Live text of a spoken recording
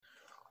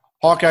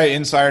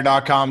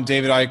HawkeyeInsider.com,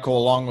 David Eichel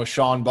along with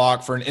Sean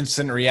Bach for an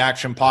instant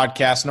reaction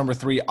podcast. Number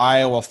 3,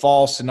 Iowa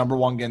falls to number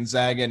 1,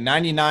 Gonzaga,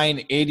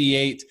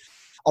 99-88.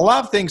 A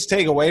lot of things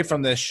take away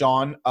from this,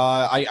 Sean.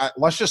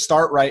 Let's just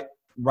start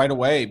right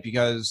away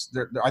because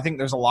I think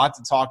there's a lot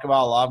to talk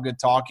about, a lot of good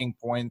talking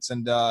points,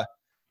 and a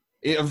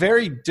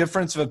very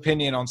difference of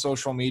opinion on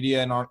social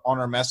media and on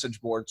our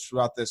message boards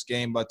throughout this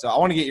game. But I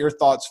want to get your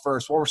thoughts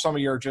first. What were some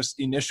of your just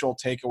initial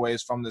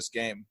takeaways from this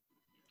game?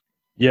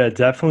 Yeah,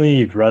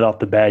 definitely right off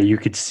the bat, you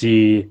could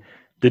see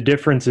the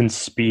difference in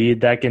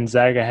speed that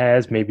Gonzaga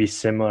has, maybe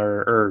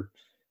similar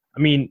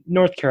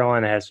North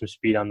Carolina has some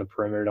speed on the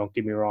perimeter, don't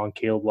get me wrong.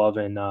 Caleb Love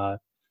and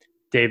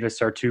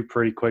Davis are two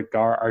pretty quick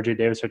guards. RJ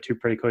Davis are two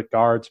pretty quick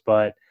guards,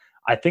 but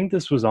I think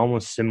this was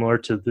almost similar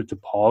to the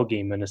DePaul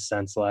game in a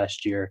sense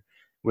last year,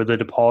 where the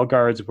DePaul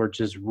guards were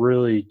just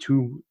way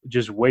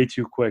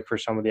too quick for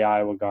some of the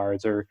Iowa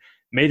guards, or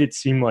made it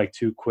seem like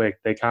too quick.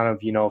 They kind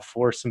of,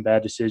 forced some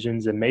bad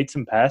decisions and made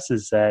some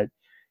passes that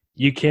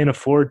you can't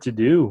afford to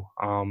do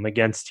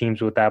against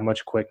teams with that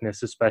much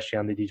quickness, especially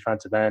on the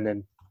defensive end.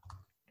 And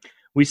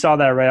we saw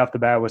that right off the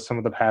bat with some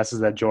of the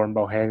passes that Jordan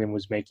Bohannon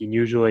was making.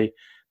 Usually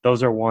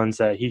those are ones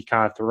that he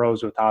kind of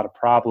throws without a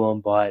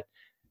problem, but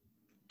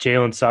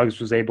Jalen Suggs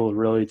was able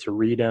really to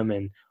read him,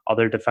 and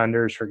other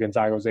defenders for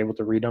Gonzaga was able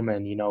to read him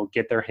and,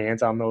 get their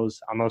hands on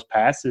those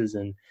passes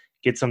and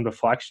get some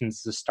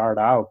deflections to start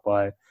out.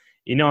 But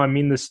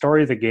the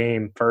story of the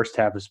game, first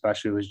half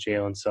especially, was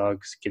Jalen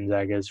Suggs,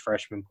 Gonzaga's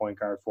freshman point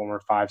guard,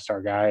 former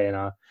 5-star guy, and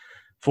a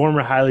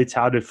former highly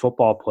touted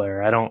football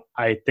player. I don't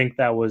think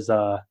that was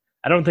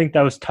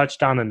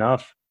touched on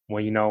enough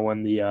when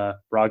the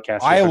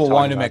broadcast. Iowa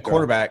wanted him at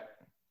quarterback.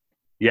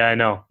 Yeah, I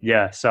know.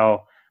 Yeah,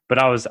 so, but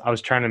I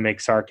was trying to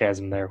make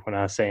sarcasm there when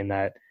I was saying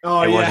that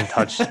wasn't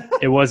touched.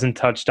 It wasn't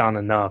touched on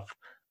enough.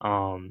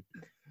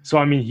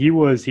 So he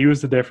was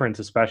the difference,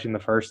 especially in the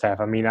first half.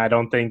 I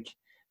don't think.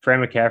 Fran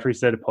McCaffrey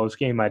said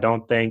post-game, I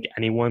don't think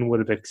anyone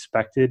would have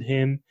expected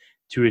him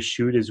to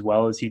shoot as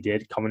well as he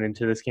did coming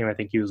into this game. I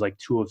think he was like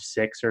 2 of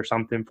 6 or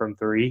something from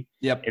 3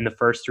 in the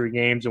first 3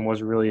 games and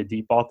wasn't really a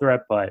deep ball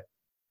threat. But,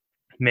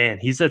 man,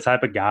 he's the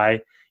type of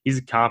guy, he's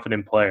a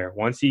confident player.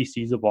 Once he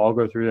sees the ball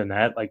go through the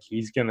net,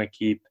 he's going to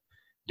keep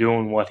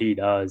doing what he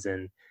does.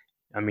 And,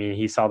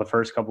 he saw the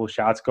first couple of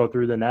shots go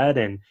through the net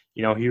and,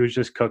 he was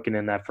just cooking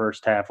in that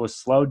first half. Was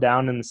slowed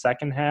down in the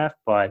second half,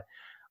 but –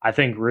 I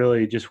think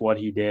really just what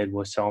he did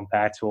was so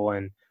impactful.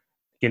 And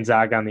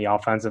Gonzaga on the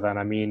offensive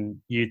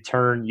end, you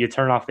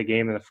turn off the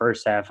game in the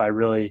first half. I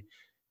really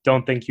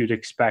don't think you'd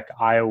expect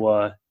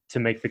Iowa to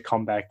make the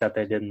comeback that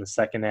they did in the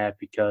second half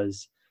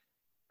because,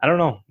 I don't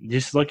know,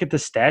 just look at the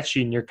stat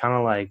sheet and you're kind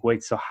of like,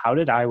 wait, so how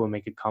did Iowa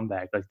make a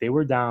comeback? They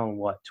were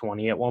down,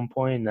 20 at one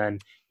point, and then,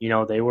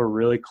 they were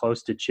really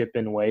close to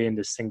chipping away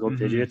into single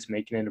digits,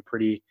 making it a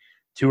pretty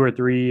 2 or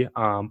 3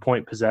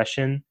 point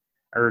possession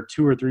or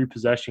 2 or 3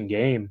 possession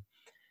game.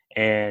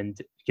 And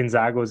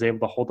Gonzaga was able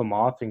to hold them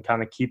off and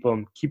kind of keep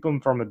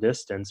them from a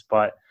distance.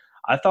 But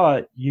I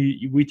thought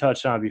we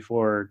touched on it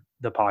before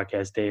the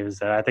podcast, Dave, is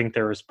that I think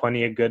there was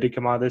plenty of good to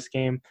come out of this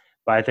game.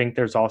 But I think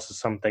there's also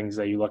some things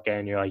that you look at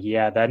and you're like,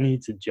 yeah, that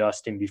needs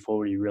adjusting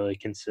before you really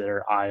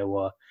consider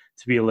Iowa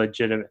to be a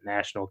legitimate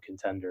national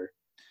contender.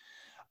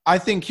 I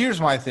think here's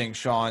my thing,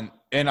 Sean,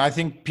 and I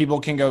think people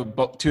can go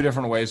 2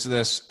 different ways to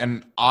this,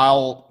 and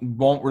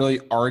won't really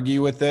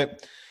argue with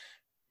it.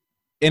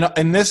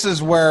 And this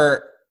is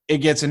where it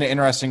gets into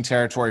interesting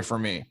territory for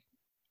me.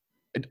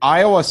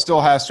 Iowa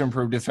still has to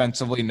improve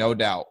defensively, no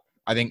doubt.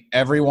 I think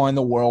everyone in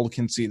the world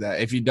can see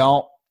that. If you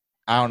don't,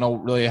 I don't know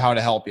really how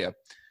to help you.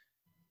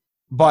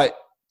 But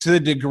to the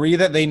degree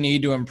that they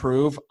need to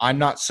improve, I'm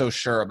not so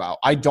sure about.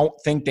 I don't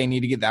think they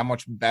need to get that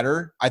much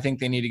better. I think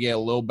they need to get a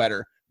little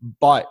better.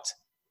 But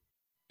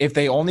if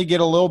they only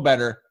get a little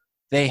better,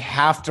 they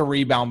have to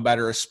rebound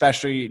better,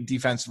 especially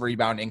defensive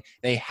rebounding.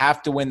 They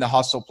have to win the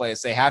hustle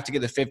plays. They have to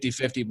get the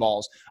 50-50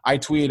 balls. I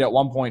tweeted at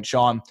one point,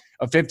 Sean,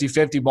 a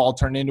 50-50 ball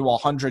turned into a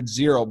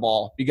 100-0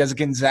 ball because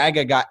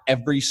Gonzaga got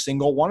every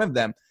single one of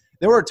them.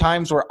 There were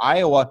times where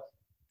Iowa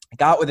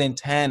got within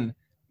 10,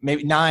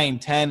 maybe 9,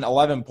 10,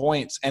 11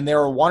 points, and they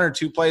were 1 or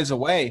 2 plays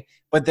away,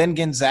 but then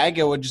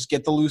Gonzaga would just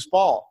get the loose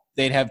ball.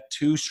 They'd have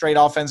 2 straight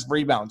offensive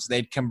rebounds.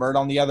 They'd convert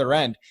on the other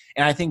end.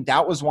 And I think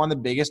that was one of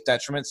the biggest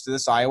detriments to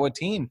this Iowa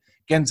team.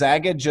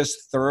 Gonzaga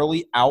just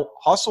thoroughly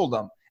out-hustled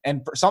them.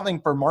 And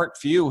for Mark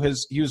Few,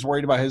 he was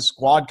worried about his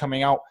squad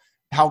coming out,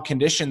 how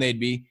conditioned they'd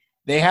be.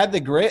 They had the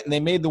grit, and they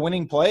made the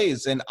winning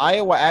plays. And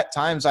Iowa at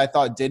times I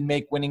thought did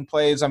make winning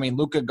plays.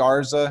 Luka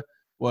Garza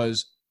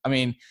was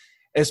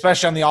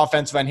especially on the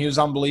offensive end, he was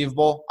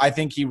unbelievable. I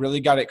think he really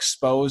got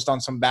exposed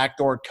on some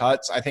backdoor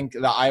cuts. I think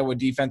the Iowa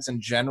defense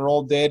in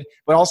general did.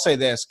 But I'll say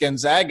this,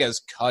 Gonzaga's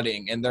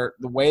cutting, and the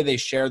way they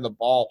share the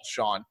ball,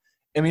 Sean.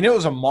 It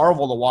was a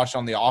marvel to watch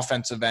on the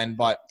offensive end,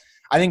 but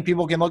I think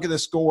people can look at the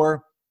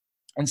score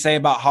and say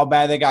about how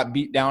bad they got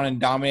beat down and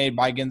dominated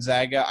by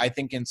Gonzaga. I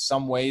think in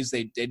some ways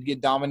they did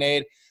get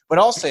dominated. But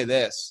I'll say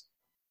this.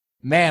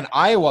 man,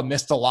 Iowa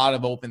missed a lot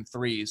of open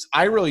threes.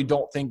 I really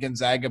don't think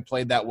Gonzaga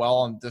played that well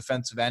on the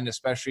defensive end,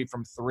 especially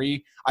from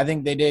three. I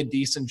think they did a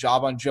decent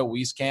job on Joe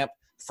Wieskamp.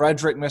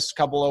 Frederick missed a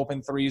couple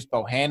open threes.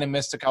 Bohannon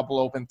missed a couple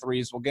open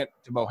threes. We'll get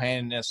to Bohannon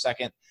in a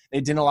second. They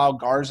didn't allow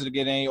Garza to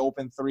get any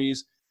open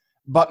threes.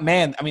 But,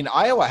 man, I mean,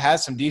 Iowa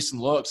has some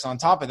decent looks. On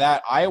top of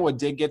that, Iowa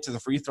did get to the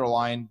free throw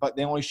line, but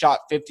they only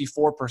shot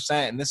 54%,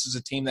 and this is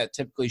a team that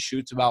typically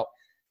shoots about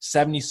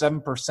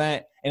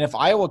 77%. And if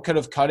Iowa could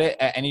have cut it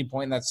at any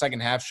point in that second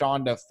half,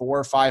 Sean, to 4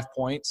 or 5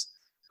 points,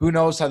 who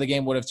knows how the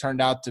game would have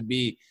turned out to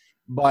be.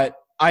 But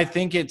I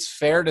think it's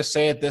fair to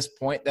say at this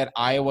point that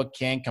Iowa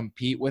can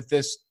compete with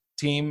this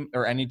team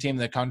or any team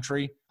in the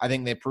country. I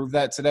think they proved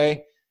that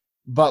today.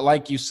 But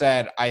like you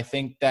said, I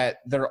think that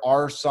there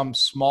are some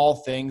small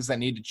things that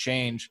need to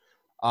change.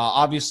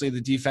 Obviously,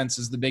 the defense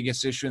is the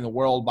biggest issue in the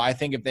world, but I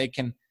think if they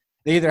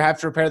either have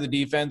to repair the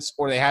defense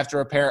or they have to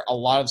repair a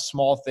lot of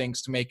small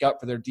things to make up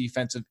for their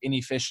defensive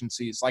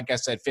inefficiencies. Like I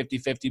said,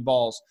 50-50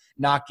 balls,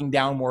 knocking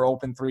down more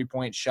open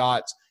three-point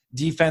shots,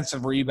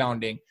 defensive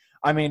rebounding.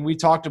 I mean, we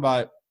talked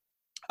about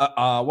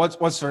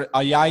what's for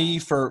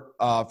Ayayi for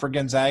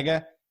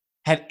Gonzaga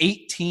had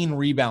 18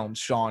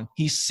 rebounds, Sean.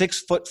 He's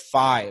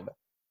 6'5".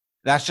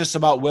 That's just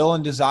about will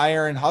and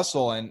desire and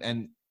hustle,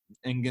 and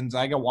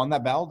Gonzaga won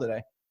that battle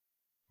today.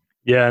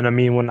 Yeah, and I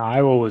mean, when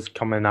Iowa was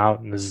coming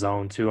out in the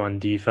zone, too, on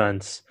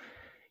defense,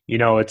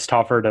 it's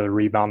tougher to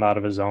rebound out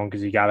of a zone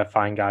because you got to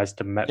find guys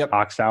to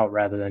box out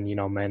rather than,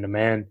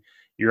 man-to-man.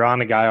 You're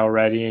on a guy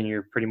already, and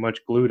you're pretty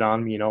much glued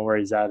on him, where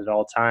he's at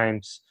all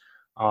times.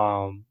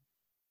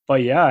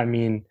 But, yeah, I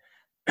mean,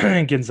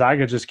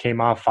 Gonzaga just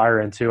came out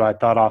firing, too. I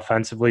thought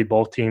offensively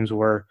both teams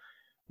were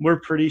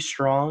pretty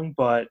strong,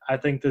 but I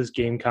think this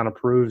game kind of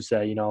proves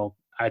that,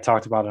 I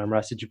talked about it on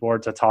message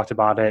boards. I talked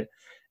about it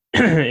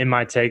in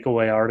my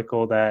takeaway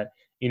article that,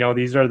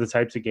 these are the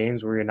types of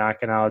games where you're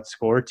not going to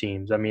outscore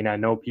teams. I mean, I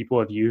know people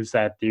have used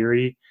that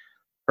theory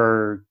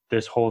for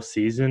this whole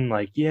season.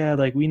 Like,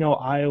 we know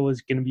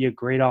Iowa's going to be a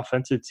great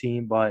offensive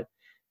team, but,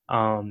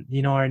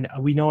 we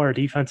know our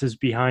defense is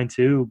behind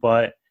too,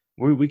 but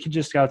we could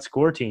just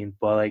outscore teams.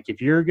 But if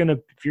you're going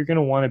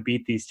to want to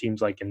beat these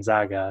teams like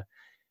Gonzaga,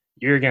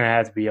 you're going to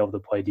have to be able to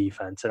play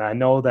defense. And I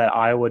know that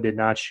Iowa did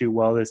not shoot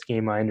well this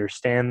game. I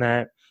understand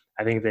that.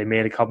 I think if they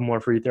made a couple more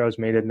free throws,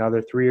 made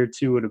another 3 or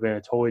 2, it would have been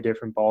a totally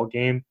different ball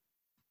game.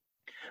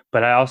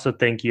 But I also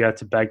think you have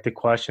to beg the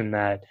question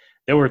that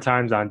there were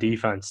times on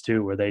defense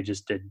too where they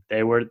just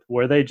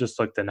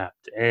looked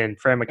inept. And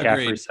Fran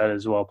McCaffrey Agreed. said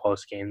as well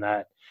post game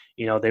that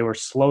they were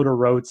slow to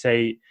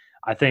rotate.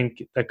 I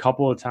think a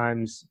couple of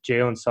times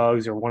Jalen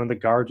Suggs or one of the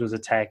guards was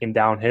attacking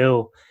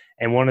downhill,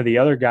 and one of the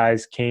other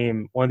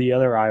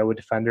Iowa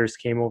defenders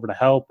came over to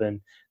help,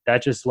 and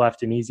that just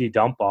left an easy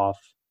dump off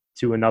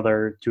to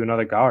another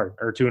guard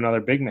or to another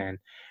big man.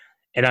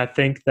 And I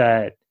think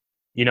that,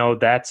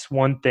 that's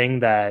one thing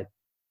that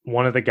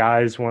one of the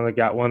guards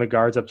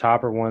up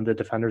top or one of the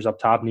defenders up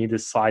top need to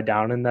slide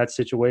down in that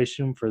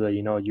situation for the,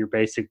 your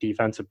basic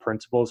defensive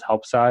principles,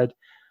 help side,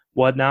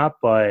 whatnot.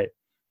 But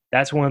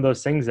that's one of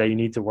those things that you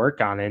need to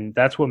work on. And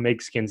that's what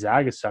makes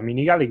Gonzaga. So, I mean,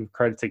 you got to give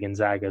credit to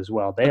Gonzaga as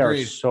well. They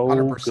Agreed. are so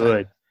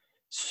 100%.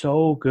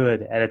 so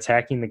good at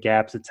attacking the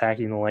gaps,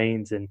 attacking the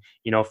lanes, and,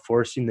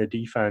 forcing the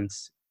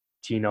defense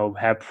to,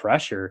 have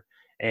pressure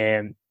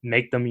and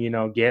make them,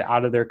 get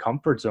out of their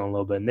comfort zone a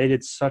little bit. And they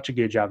did such a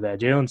good job of that.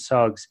 Jalen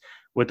Suggs,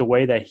 with the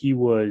way that he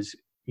was,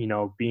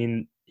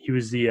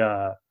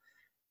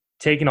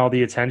 taking all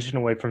the attention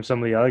away from some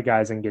of the other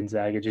guys in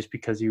Gonzaga just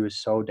because he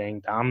was so dang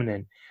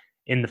dominant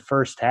in the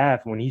first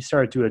half. When he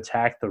started to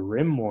attack the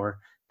rim more,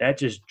 that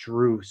just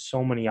drew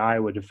so many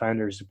Iowa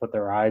defenders to put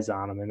their eyes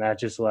on him. And that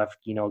just left,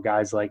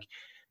 guys like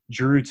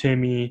Drew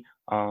Timme,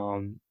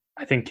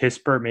 I think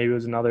Kispert maybe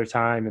was another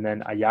time, and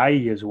then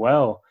Ayayi as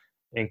well,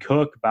 and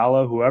Cook,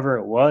 Bala, whoever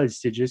it was,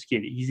 to just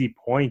get easy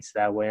points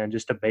that way on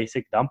just a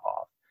basic dump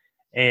off.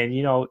 And,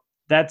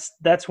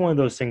 that's one of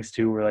those things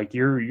too, where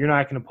you're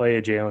not going to play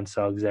a Jalen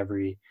Suggs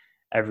every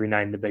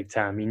night in the Big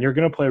Ten. I mean, you're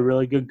going to play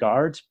really good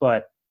guards,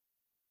 but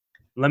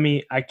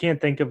I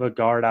can't think of a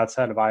guard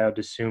outside of Ayo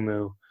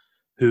Dosunmu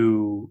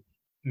who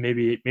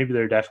maybe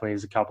there definitely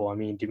is a couple. I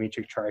mean,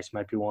 Dimitri Trice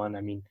might be one.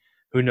 I mean,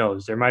 who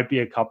knows? There might be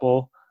a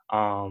couple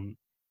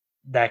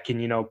that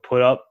can,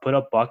 put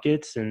up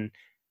buckets,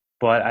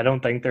 but I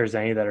don't think there's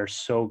any that are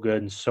so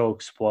good and so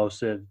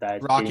explosive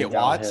that Rocket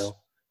Watts.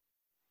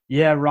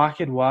 Yeah,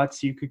 Rocket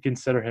Watts, you could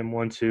consider him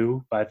one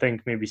too, but I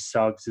think maybe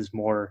Suggs is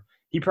more.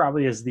 He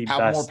probably is the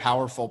best. More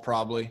powerful,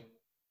 probably.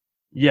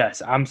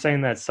 Yes, I'm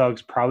saying that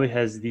Suggs probably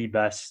has the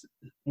best.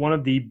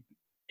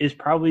 Is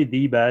probably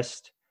the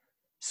best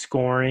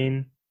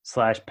scoring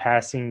 /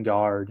 passing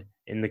guard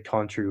in the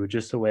country, with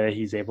just the way that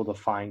he's able to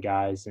find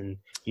guys and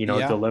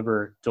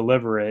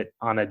deliver it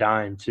on a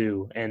dime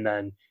too, and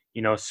then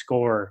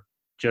score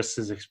just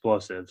as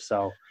explosive.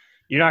 So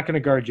you're not going to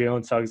guard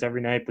Jalen Suggs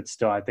every night, but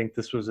still, I think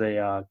this was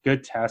a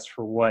good test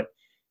for what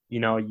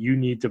you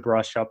need to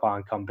brush up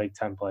on come Big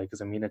Ten play,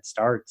 because I mean it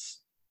starts.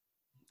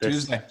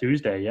 this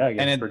Tuesday. Yeah,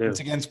 against Purdue. It's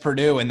against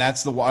Purdue, and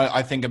that's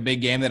I think a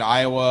big game that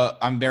Iowa.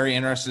 I'm very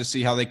interested to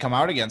see how they come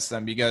out against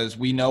them because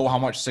we know how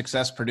much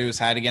success Purdue has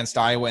had against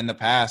Iowa in the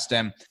past.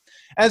 And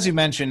as you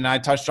mentioned, and I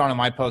touched on in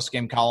my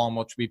post-game column,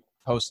 which we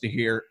post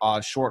here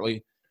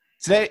shortly.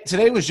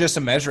 Today was just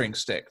a measuring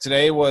stick.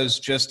 Today was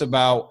just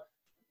about,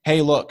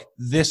 hey, look,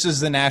 this is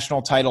the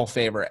national title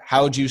favorite.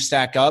 How would you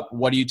stack up?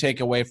 What do you take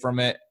away from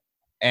it?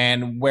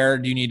 And where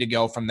do you need to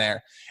go from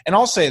there? And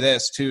I'll say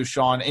this too,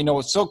 Sean,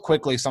 so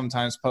quickly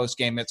sometimes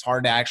post-game, it's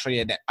hard to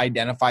actually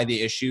identify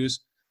the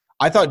issues.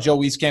 I thought Joe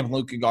Wieskamp and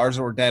Luka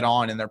Garza were dead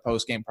on in their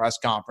post-game press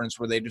conference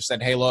where they just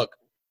said, hey, look,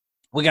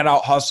 we got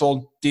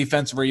out-hustled,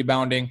 defensive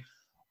rebounding.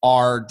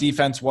 Our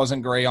defense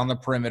wasn't great on the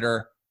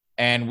perimeter,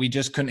 and we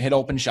just couldn't hit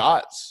open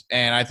shots.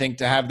 And I think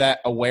to have that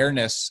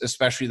awareness,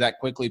 especially that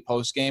quickly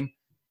post-game,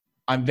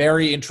 I'm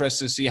very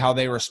interested to see how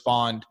they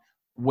respond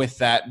with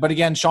that. But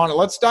again, Sean,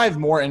 let's dive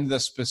more into the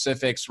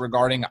specifics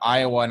regarding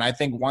Iowa. And I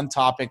think one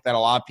topic that a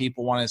lot of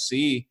people want to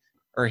see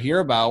or hear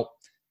about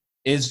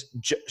is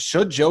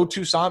should Joe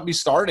Toussaint be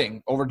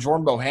starting over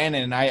Jordan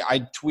Bohannon? And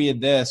I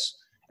tweeted this,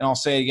 and I'll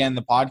say it again in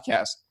the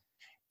podcast.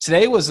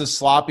 Today was as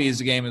sloppy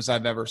as a game as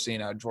I've ever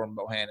seen out of Jordan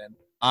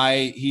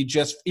Bohannon. He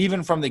just,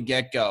 even from the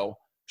get-go,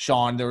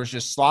 Sean, there was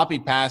just sloppy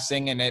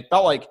passing, and it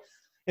felt like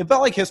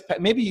his –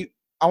 maybe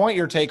I want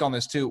your take on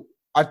this too.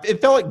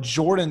 It felt like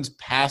Jordan's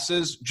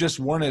passes just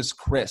weren't as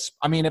crisp.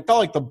 I mean, it felt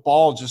like the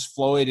ball just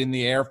floated in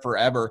the air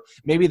forever.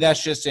 Maybe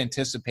that's just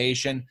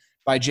anticipation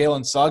by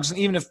Jalen Suggs. And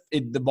even if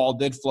the ball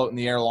did float in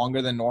the air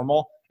longer than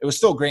normal, it was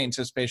still great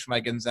anticipation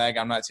by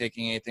Gonzaga. I'm not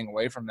taking anything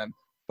away from them.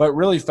 But it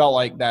really felt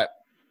like that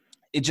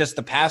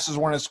the passes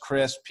weren't as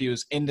crisp. He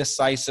was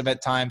indecisive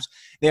at times.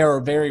 They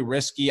were very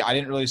risky. I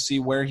didn't really see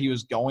where he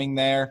was going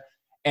there.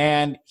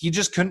 And he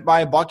just couldn't buy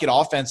a bucket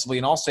offensively.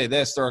 And I'll say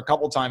this, there were a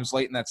couple times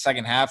late in that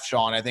second half,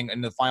 Sean, I think in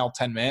the final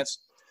 10 minutes,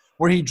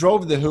 where he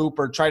drove the hoop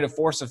or tried to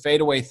force a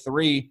fadeaway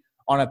three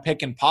on a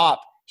pick and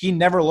pop. He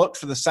never looked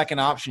for the second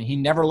option. He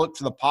never looked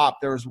for the pop.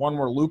 There was one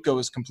where Luka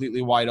was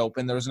completely wide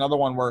open. There was another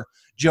one where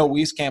Joe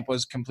Wieskamp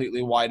was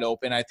completely wide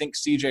open. I think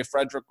C.J.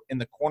 Frederick in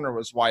the corner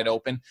was wide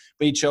open,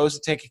 but he chose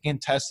to take a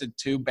contested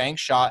bank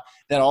shot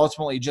that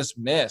ultimately just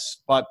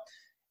missed.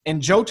 And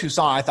Joe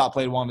Toussaint, I thought,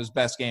 played one of his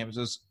best games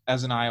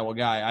as an Iowa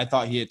guy. I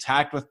thought he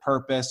attacked with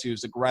purpose. He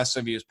was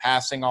aggressive. He was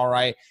passing all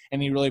right.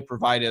 And he really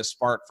provided a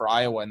spark for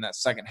Iowa in that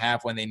second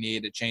half when they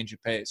needed a change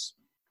of pace.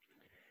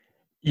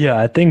 Yeah,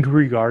 I think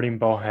regarding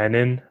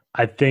Bohannon,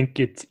 I think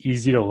it's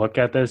easy to look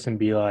at this and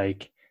be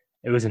like,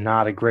 it was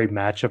not a great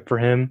matchup for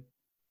him.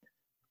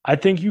 I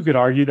think you could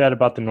argue that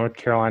about the North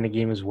Carolina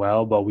game as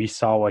well, but we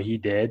saw what he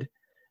did.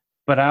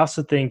 But I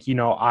also think,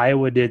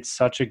 Iowa did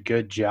such a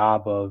good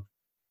job of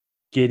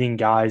getting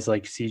guys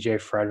like C.J.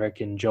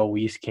 Frederick and Joe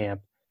Wieskamp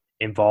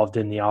involved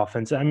in the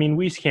offense. I mean,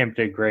 Wieskamp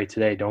did great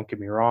today, don't get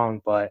me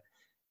wrong, but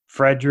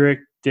Frederick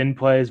didn't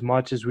play as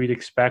much as we'd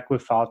expect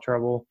with foul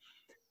trouble.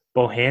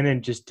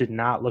 Bohannon just did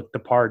not look the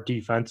part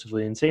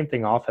defensively, and same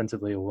thing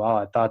offensively as well.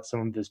 I thought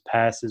some of his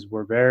passes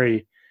were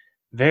very,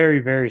 very,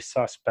 very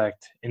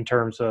suspect in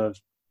terms of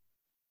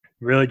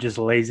really just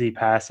lazy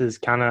passes,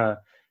 kind of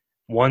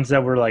ones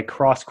that were like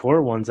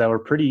cross-court ones that were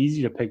pretty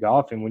easy to pick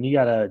off. And when you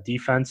got a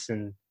defense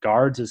and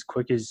guards as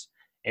quick as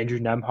Andrew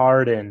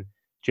Nembhard and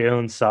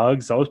Jalen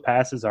Suggs, those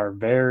passes are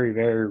very,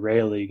 very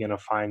rarely going to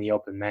find the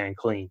open man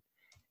clean.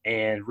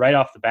 And right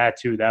off the bat,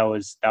 too, that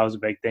was a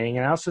big thing.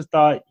 And I also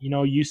thought,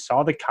 you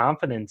saw the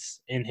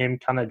confidence in him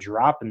kind of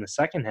drop in the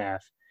second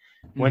half.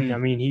 When,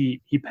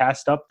 he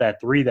passed up that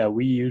three that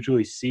we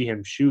usually see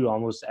him shoot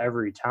almost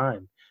every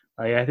time.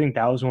 Like, I think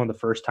that was one of the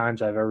first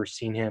times I've ever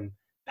seen him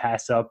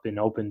pass up an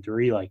open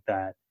three like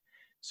that.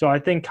 So I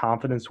think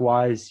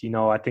confidence-wise,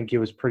 I think it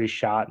was pretty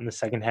shot in the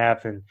second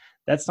half, and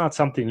that's not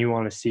something you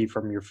want to see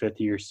from your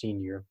fifth-year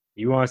senior.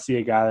 You want to see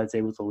a guy that's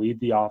able to lead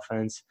the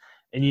offense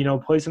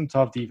and, play some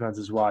tough defense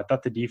as well. I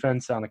thought the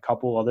defense on a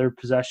couple other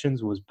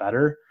possessions was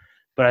better,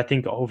 but I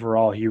think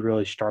overall he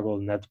really struggled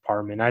in that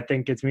department. I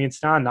think it's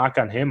not a knock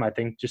on him. I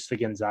think just the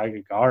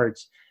Gonzaga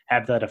guards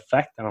have that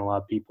effect on a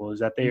lot of people, is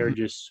that they are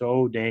just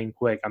so dang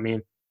quick. I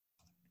mean,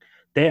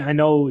 I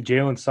know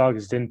Jalen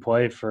Suggs didn't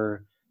play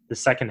for the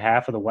second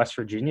half of the West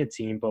Virginia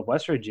team, but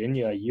West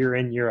Virginia, year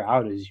in, year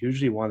out, is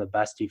usually one of the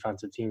best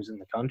defensive teams in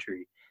the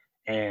country.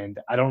 And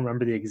I don't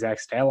remember the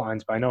exact stat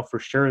lines, but I know for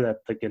sure that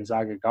the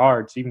Gonzaga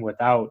guards, even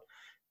without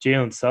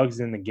Jalen Suggs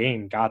in the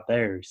game, got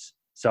theirs.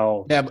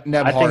 So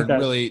Nembhard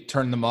really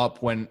turned them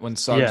up when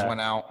Suggs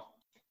went out.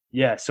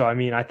 Yeah, so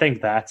I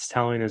think that's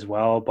telling as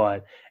well.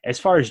 But as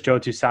far as Joe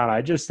Toussaint,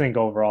 I just think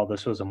overall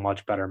this was a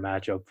much better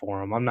matchup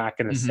for him. I'm not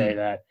going to say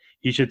that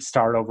he should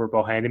start over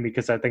Bohannon,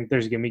 because I think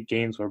there's going to be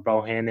games where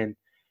Bohannon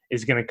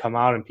is going to come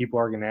out and people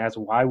are going to ask,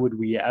 why would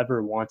we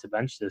ever want to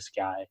bench this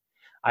guy?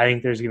 I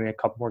think there's going to be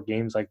a couple more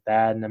games like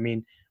that.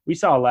 And, we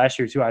saw last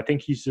year too. I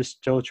think he's just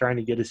still trying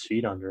to get his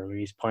feet under him.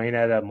 He's playing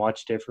at a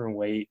much different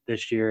weight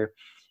this year.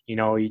 He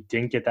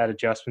didn't get that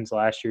adjustments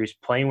last year. He's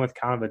playing with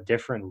kind of a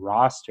different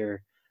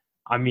roster.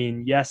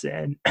 Yes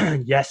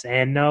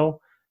and no.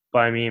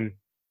 But,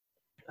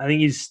 I think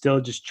he's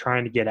still just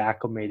trying to get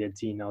acclimated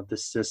to, the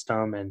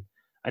system. And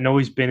I know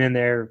he's been in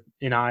there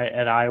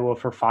at Iowa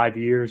for 5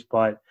 years,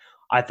 but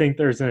I think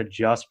there's an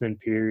adjustment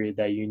period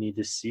that you need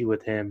to see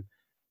with him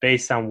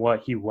based on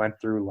what he went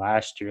through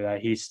last year,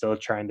 that he's still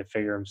trying to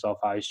figure himself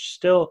out. He's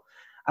still,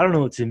 I don't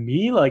know, to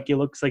me, like it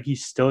looks like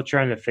he's still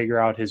trying to figure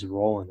out his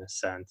role in a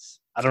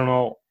sense. I don't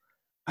know.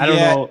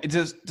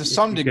 To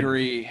some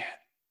degree,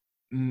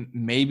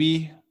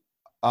 maybe.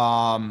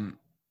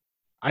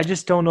 I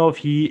just don't know if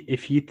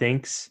he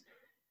thinks,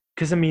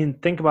 because I mean,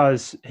 think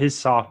about his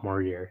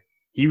sophomore year.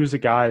 He was a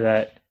guy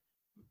that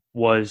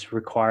was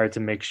required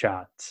to make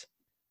shots.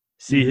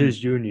 See his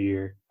junior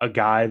year,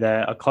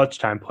 a clutch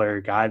time player,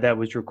 a guy that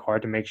was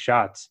required to make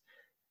shots.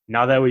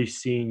 Now that we've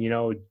seen,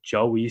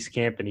 Joe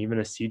Wieskamp and even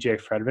a CJ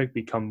Frederick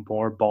become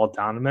more ball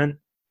dominant,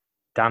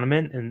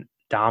 and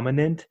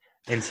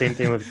same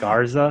thing with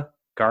Garza.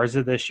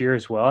 Garza this year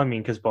as well. I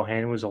mean, because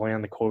Bohannon was only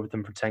on the court with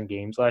him for 10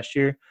 games last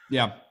year.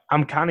 Yeah.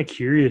 I'm kind of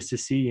curious to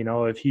see,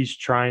 if he's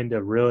trying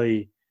to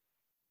really,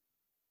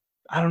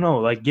 I don't know,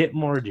 like get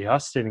more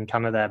adjusted in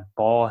kind of that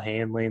ball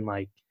handling,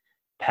 like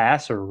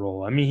passer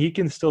role. I mean, he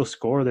can still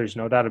score. There's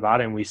no doubt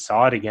about it. And we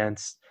saw it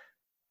against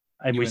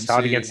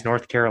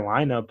North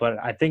Carolina.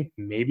 But I think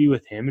maybe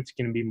with him, it's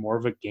going to be more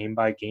of a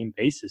game-by-game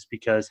basis,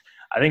 because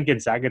I think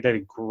Gonzaga did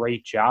a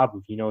great job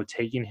of,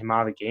 taking him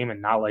out of the game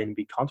and not letting him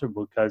be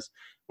comfortable, because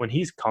when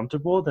he's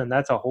comfortable, then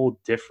that's a whole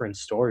different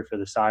story for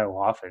the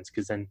Iowa offense,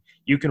 because then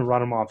you can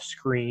run him off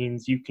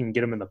screens, you can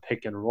get him in the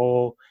pick and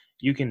roll,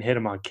 you can hit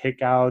him on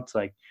kickouts.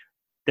 Like,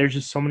 there's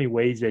just so many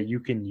ways that you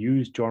can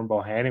use Jordan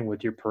Bohannon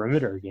with your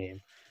perimeter game.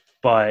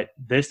 But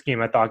this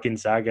game, I thought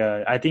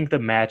Gonzaga, I think the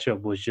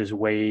matchup was just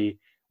way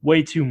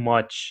too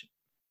much.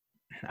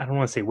 I don't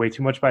want to say way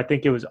too much, but I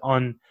think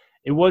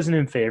it wasn't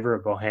in favor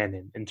of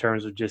Bohannon in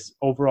terms of just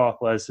overall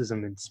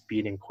athleticism and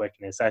speed and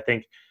quickness. I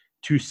think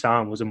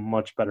Toussaint was a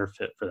much better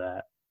fit for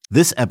that.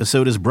 This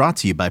episode is brought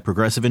to you by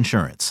Progressive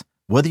Insurance.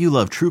 Whether you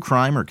love true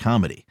crime or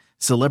comedy,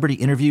 celebrity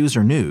interviews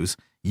or news,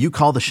 you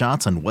call the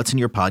shots on what's in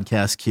your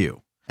podcast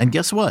queue. And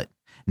guess what?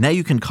 Now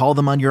you can call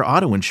them on your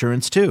auto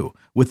insurance too,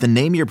 with the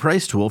Name Your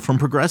Price tool from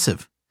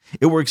Progressive.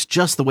 It works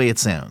just the way it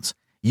sounds.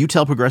 You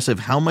tell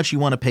Progressive how much you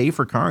want to pay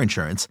for car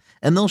insurance,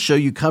 and they'll show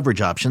you coverage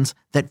options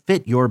that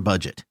fit your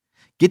budget.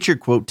 Get your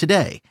quote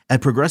today at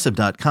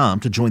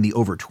Progressive.com to join the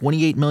over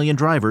 28 million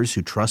drivers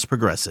who trust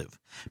Progressive.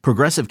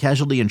 Progressive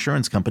Casualty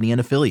Insurance Company and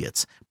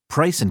Affiliates.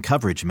 Price and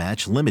coverage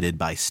match limited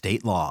by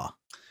state law.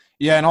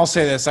 Yeah, and I'll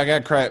say this. I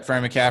got credit for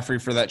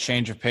McCaffrey for that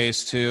change of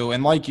pace too.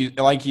 And like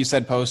you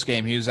said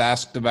post-game, he was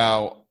asked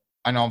about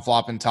 – I know I'm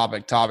flopping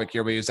topic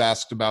here, but he was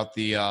asked about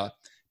the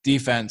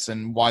defense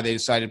and why they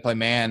decided to play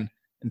man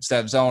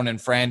instead of zone. And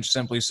Franch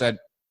simply said,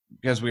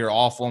 because we were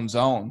awful in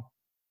zone.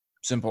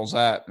 Simple as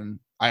that. And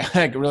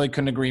I really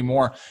couldn't agree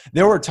more.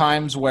 There were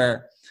times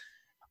where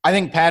I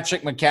think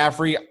Patrick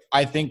McCaffrey,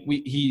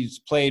 he's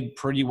played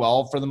pretty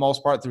well for the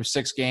most part through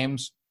 6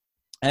 games.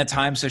 And at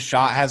times his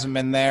shot hasn't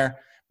been there.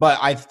 But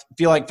I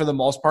feel like for the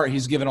most part,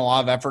 he's given a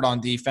lot of effort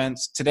on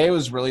defense. Today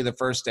was really the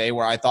first day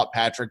where I thought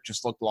Patrick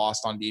just looked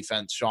lost on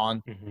defense,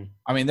 Sean. Mm-hmm.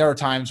 I mean, there were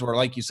times where,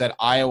 like you said,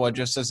 Iowa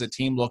just as a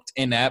team looked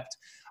inept.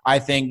 I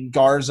think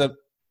Garza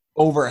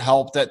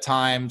overhelped at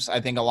times.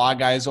 I think a lot of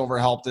guys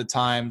overhelped at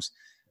times.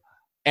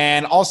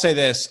 And I'll say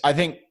this. I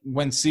think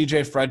when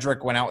CJ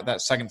Frederick went out with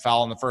that second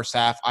foul in the first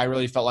half, I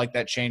really felt like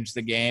that changed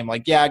the game.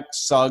 Like, yeah,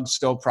 Suggs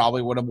still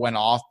probably would have went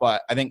off,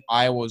 but I think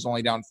Iowa was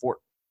only down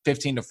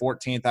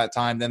 15-14 at that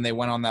time. Then they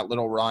went on that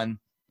little run.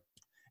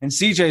 And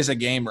CJ's a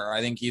gamer. I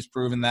think he's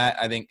proven that.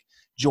 I think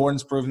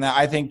Jordan's proven that.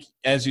 I think,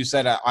 as you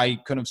said, I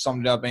couldn't have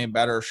summed it up any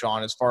better,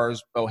 Sean, as far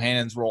as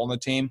Bohannon's role in the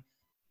team.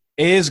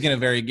 It is going to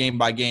vary game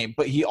by game,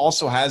 but he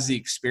also has the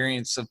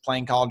experience of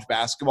playing college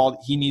basketball.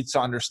 He needs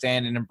to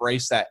understand and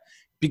embrace that.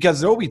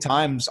 Because there will be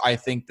times, I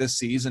think, this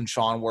season,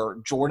 Sean, where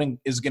Jordan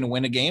is going to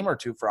win a game or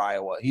two for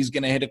Iowa. He's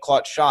going to hit a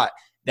clutch shot.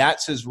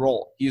 That's his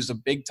role. He's a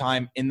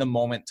big-time,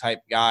 in-the-moment type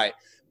guy.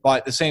 But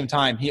at the same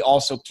time, he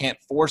also can't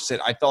force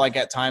it. I felt like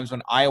at times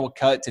when Iowa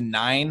cut it to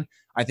 9,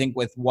 I think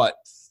with,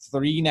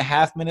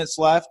 3.5 minutes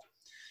left,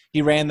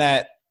 he ran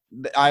that –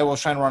 Iowa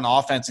was trying to run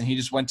offense, and he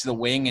just went to the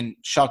wing and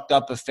chucked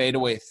up a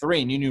fadeaway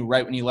 3. And you knew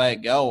right when he let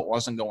it go, it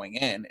wasn't going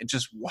in. It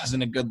just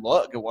wasn't a good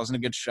look. It wasn't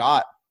a good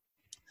shot.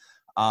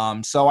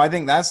 So I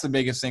think that's the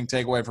biggest thing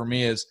takeaway for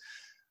me is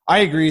I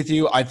agree with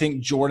you. I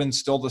think Jordan's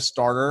still the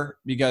starter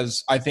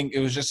because I think it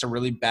was just a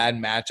really bad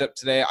matchup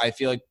today. I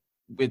feel like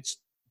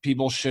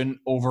people shouldn't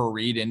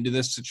overread into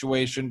this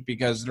situation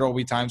because there will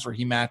be times where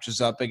he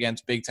matches up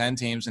against Big Ten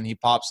teams and he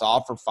pops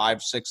off for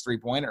 5, 6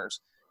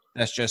 3-pointers.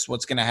 That's just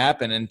what's going to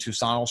happen, and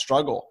Toussaint will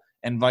struggle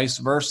and vice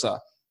versa.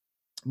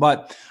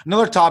 But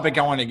another topic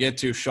I want to get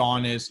to,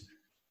 Sean, is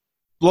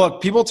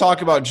look, people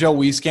talk about Joe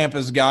Wieskamp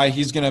as a guy.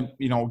 He's going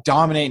to,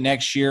 dominate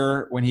next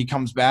year when he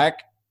comes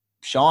back.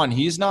 Sean,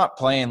 he's not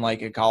playing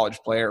like a college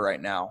player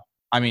right now.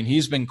 I mean,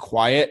 he's been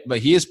quiet, but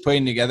he is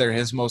putting together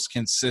his most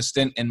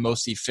consistent and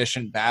most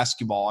efficient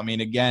basketball. I mean,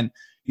 again,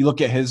 you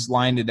look at his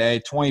line today,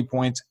 20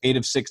 points, 8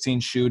 of 16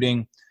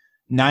 shooting,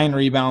 9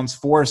 rebounds,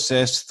 4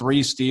 assists,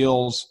 3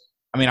 steals.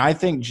 I mean, I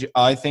think Joe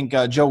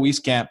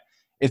Wieskamp,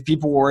 if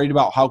people were worried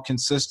about how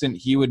consistent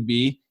he would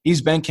be,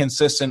 he's been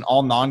consistent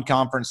all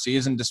non-conference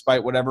season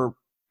despite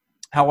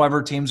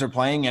however teams are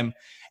playing him.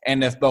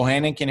 And if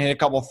Bohannon can hit a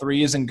couple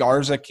threes and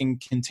Garza can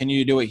continue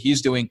to do what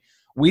he's doing,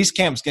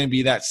 Wieskamp's going to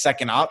be that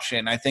second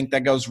option. I think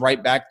that goes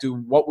right back to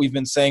what we've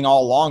been saying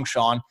all along,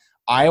 Sean.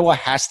 Iowa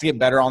has to get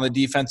better on the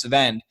defensive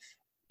end,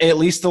 at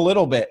least a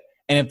little bit.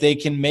 And if they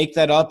can make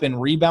that up in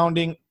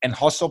rebounding and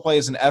hustle play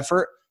as an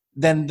effort,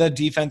 then the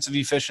defensive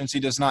efficiency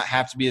does not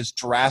have to be as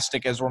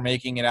drastic as we're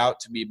making it out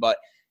to be. But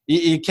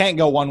you can't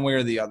go one way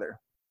or the other.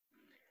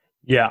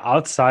 Yeah,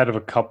 outside of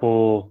a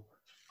couple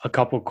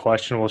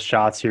questionable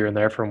shots here and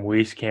there from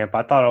Wieskamp,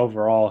 I thought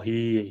overall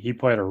he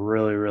played a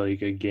really, really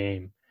good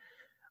game.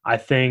 I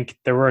think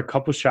there were a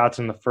couple shots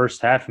in the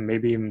first half and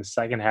maybe even the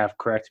second half,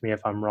 correct me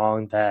if I'm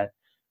wrong, that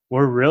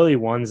were really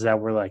ones that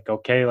were like,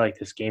 okay, like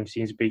this game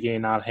seems to be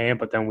getting out of hand,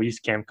 but then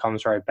Wieskamp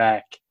comes right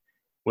back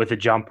with a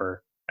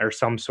jumper or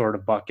some sort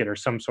of bucket or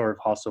some sort of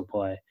hustle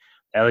play.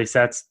 At least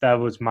that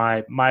was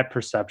my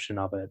perception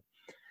of it.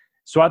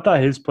 So I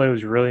thought his play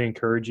was really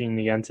encouraging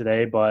again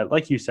today. But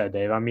like you said,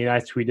 Dave, I mean, I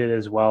tweeted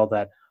as well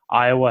that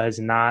Iowa has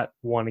not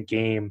won a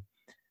game.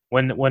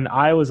 When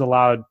Iowa's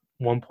allowed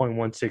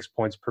 1.16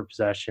 points per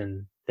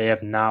possession, they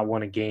have not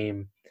won a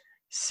game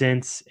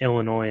since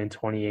Illinois in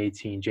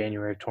 2018,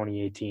 January of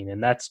 2018.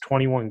 And that's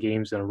 21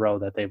 games in a row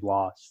that they've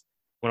lost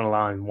when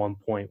allowing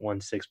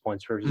 1.16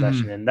 points per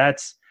possession. And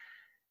that's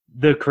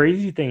the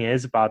crazy thing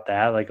is about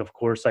that, like, of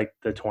course, like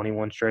the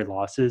 21 straight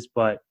losses,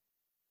 but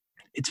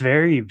it's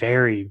very,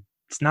 very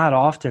 – it's not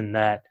often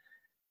that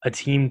a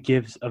team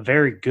gives a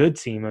very good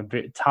team,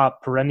 a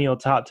perennial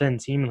top 10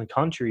 team in the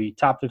country,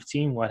 top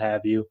 15, what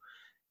have you,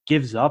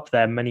 gives up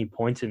that many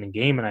points in a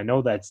game. And I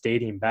know that's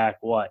dating back,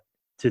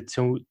 to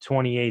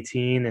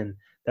 2018, and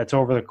that's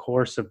over the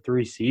course of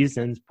 3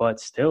 seasons.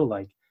 But still,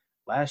 like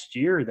last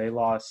year, they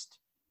lost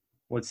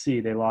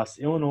they lost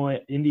Illinois,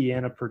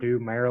 Indiana, Purdue,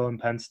 Maryland,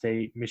 Penn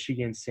State,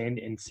 Michigan,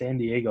 and San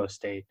Diego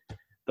State.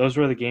 Those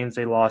were the games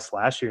they lost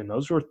last year, and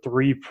those were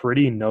 3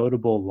 pretty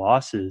notable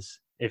losses,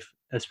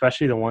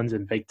 especially the ones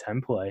in Big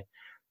Ten play.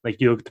 Like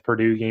you look at the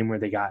Purdue game where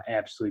they got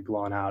absolutely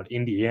blown out.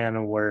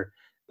 Indiana where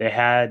they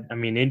had – I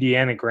mean,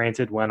 Indiana,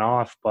 granted, went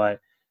off, but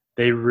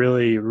they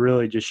really,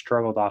 really just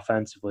struggled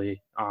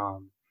offensively.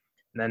 And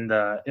then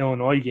the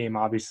Illinois game,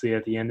 obviously,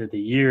 at the end of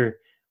the year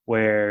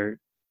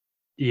where –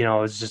 it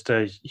was just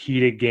a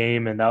heated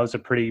game, and that was a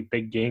pretty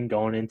big game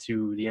going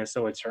into the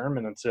NCAA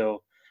tournament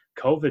until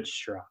COVID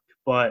struck.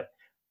 But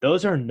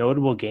those are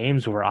notable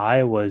games where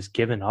Iowa's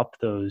given up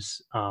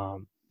those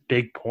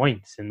big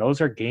points. And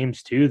those are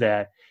games, too,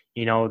 that,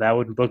 that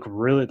would look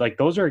really – like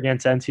those are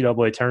against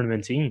NCAA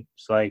tournament teams.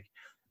 Like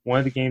one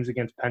of the games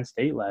against Penn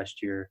State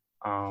last year,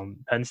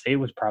 Penn State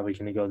was probably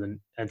going to go to the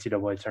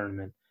NCAA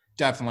tournament.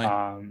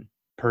 Definitely.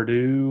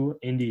 Purdue,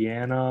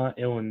 Indiana,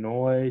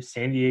 Illinois,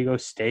 San Diego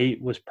State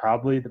was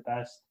probably the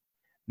best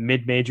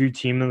mid-major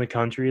team in the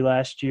country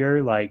last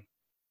year. Like,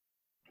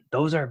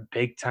 those are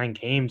big-time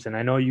games. And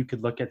I know you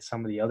could look at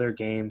some of the other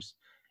games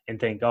and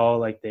think, oh,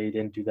 like they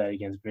didn't do that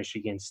against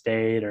Michigan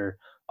State, or,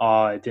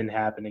 oh, it didn't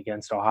happen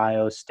against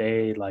Ohio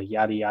State, like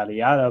yada, yada,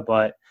 yada.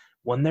 But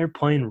when they're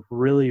playing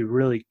really,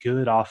 really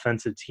good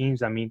offensive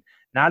teams, I mean,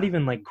 not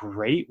even like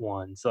great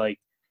ones, like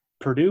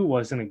Purdue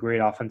wasn't a great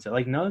offensive.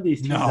 Like none of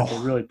these teams that they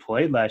really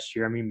played last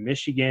year. I mean,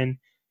 Michigan,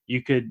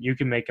 you could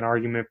make an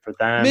argument for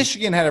them.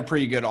 Michigan had a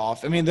pretty good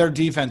off. I mean, their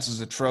defense is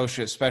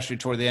atrocious, especially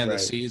toward the end of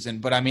the season.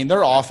 But I mean,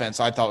 their offense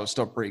I thought was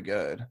still pretty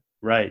good.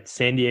 Right.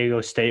 San Diego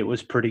State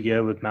was pretty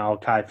good with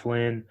Malachi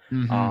Flynn.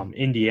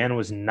 Indiana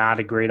was not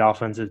a great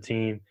offensive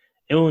team.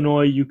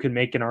 Illinois, you could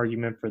make an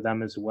argument for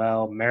them as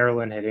well.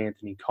 Maryland had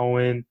Anthony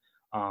Cohen.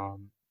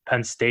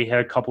 Penn State had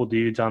a couple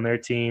dudes on their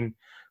team.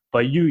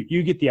 But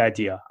you get the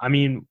idea. I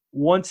mean,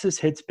 once this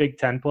hits Big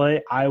Ten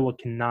play, Iowa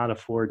cannot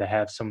afford to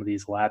have some of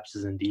these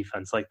lapses in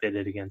defense like they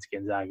did against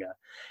Gonzaga.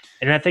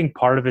 And I think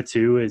part of it,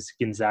 too, is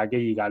Gonzaga,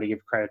 you got to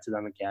give credit to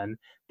them again.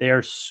 They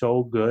are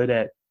so good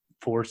at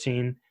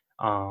forcing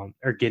or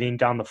getting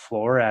down the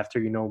floor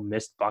after,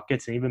 missed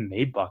buckets and even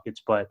made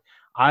buckets. But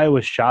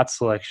Iowa's shot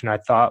selection, I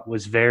thought,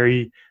 was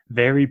very,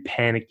 very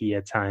panicky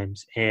at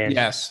times. And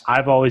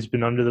I've always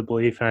been under the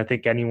belief, and I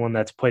think anyone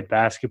that's played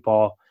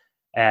basketball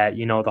at,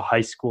 the high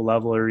school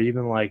level or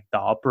even like the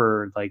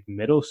upper, like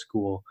middle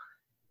school,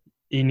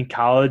 in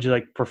college,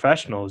 like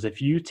professionals,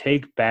 if you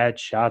take bad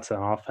shots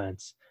on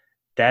offense,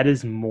 that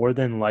is more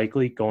than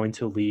likely going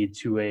to lead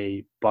to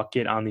a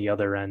bucket on the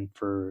other end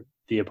for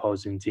the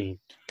opposing team.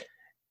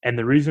 And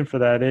the reason for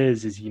that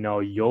is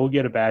you'll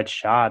get a bad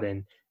shot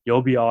and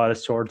you'll be all out of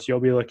sorts. You'll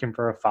be looking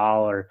for a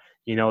foul, or,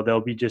 they'll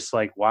be just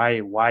like,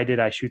 why did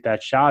I shoot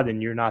that shot?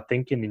 And you're not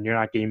thinking and you're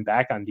not getting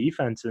back on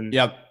defense. And,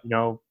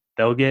 they'll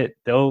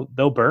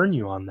burn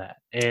you on that.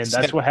 And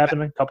that's what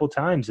happened a couple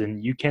times.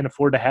 And you can't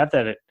afford to have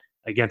that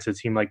against a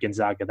team like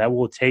Gonzaga that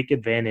will take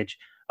advantage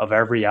of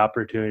every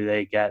opportunity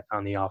they get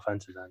on the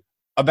offensive end.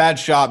 a bad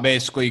shot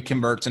basically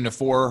converts into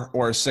 4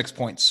 or a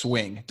 6-point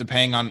swing,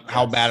 depending on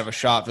how bad of a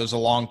shot. If it was a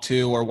long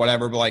 2 or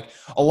whatever, but like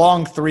a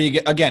long 3,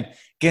 again,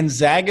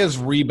 Gonzaga's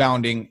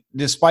rebounding,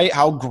 despite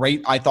how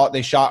great I thought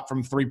they shot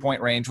from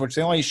 3-point range, which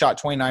they only shot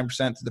 29%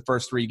 through the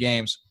first 3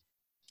 games,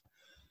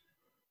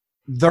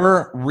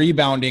 their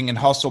rebounding and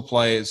hustle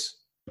plays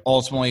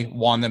ultimately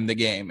won them the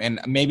game. And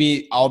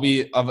maybe I'll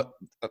be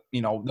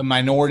the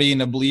minority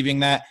into believing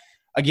that.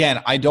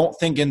 Again, I don't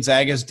think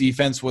Gonzaga's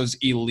defense was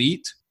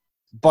elite,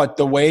 but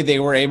the way they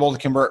were able to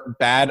convert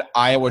bad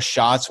Iowa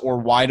shots or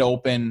wide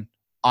open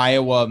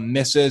Iowa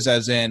misses,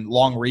 as in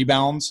long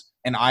rebounds,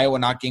 and Iowa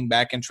not getting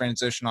back in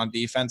transition on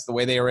defense, the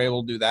way they were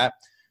able to do that,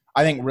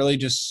 I think really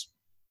just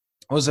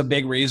was a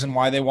big reason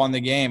why they won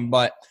the game.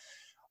 But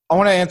I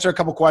want to answer a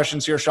couple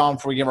questions here, Sean,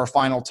 before we give our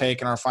final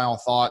take and our final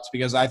thoughts,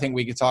 because I think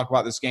we could talk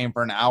about this game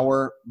for an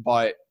hour,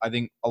 but I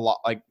think a lot,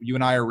 like you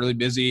and I are really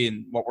busy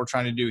in what we're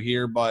trying to do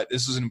here, but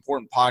this is an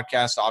important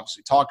podcast to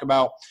obviously talk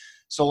about.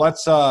 So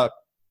let's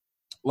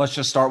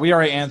just start. We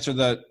already answered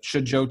the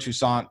should Joe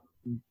Toussaint,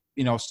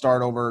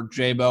 start over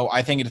Jabo.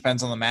 I think it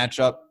depends on the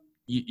matchup.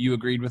 You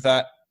agreed with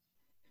that?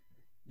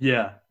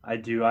 Yeah, I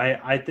do.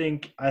 I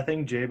think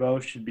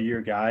Jabo should be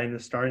your guy in the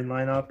starting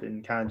lineup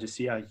and kind of just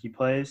see how he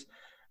plays.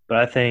 But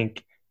I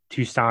think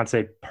Toussaint's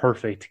a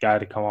perfect guy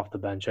to come off the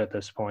bench at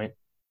this point.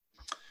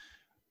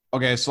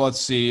 Okay, so let's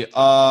see.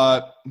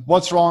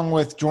 What's wrong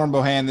with Jordan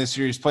Bohannon this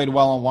year? He's played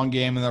well in one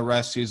game, and the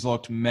rest he's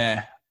looked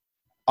meh.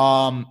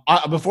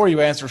 Before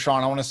you answer,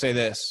 Sean, I want to say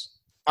this.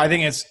 I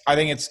think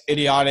it's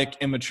idiotic,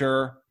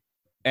 immature,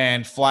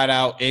 and flat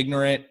out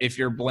ignorant if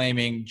you're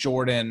blaming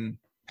Jordan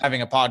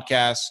having a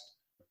podcast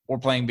or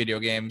playing video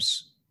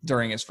games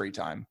during his free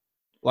time.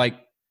 Like,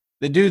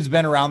 the dude's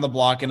been around the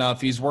block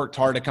enough. He's worked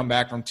hard to come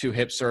back from 2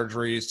 hip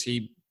surgeries.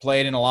 He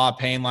played in a lot of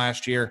pain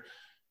last year.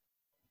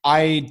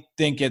 I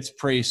think it's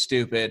pretty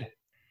stupid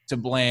to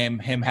blame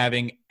him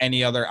having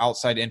any other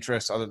outside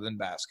interests other than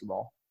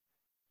basketball.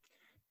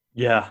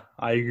 Yeah,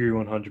 I agree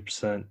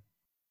 100%.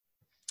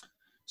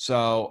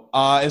 So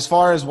as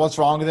far as what's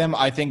wrong with him,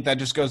 I think that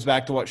just goes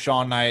back to what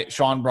Sean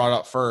brought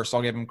up first.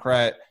 I'll give him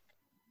credit.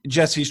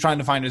 Just he's trying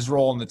to find his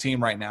role in the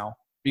team right now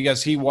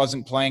because he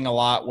wasn't playing a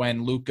lot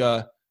when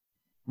Luka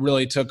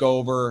really took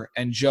over.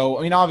 And Joe,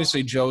 I mean,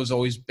 obviously Joe's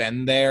always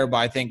been there, but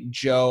I think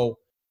Joe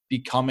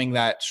becoming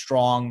that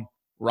strong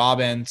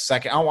Robin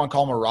second. I don't want to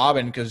call him a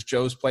Robin because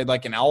Joe's played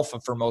like an alpha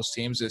for most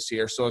teams this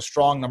year. So a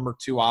strong number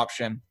 2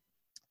 option.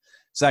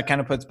 So that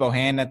kind of puts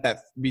Bohannon at that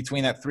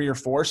between that 3 or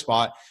 4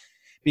 spot.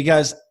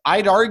 Because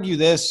I'd argue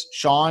this,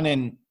 Sean,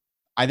 and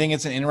I think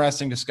it's an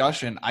interesting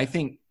discussion. I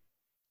think,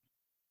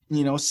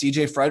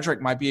 CJ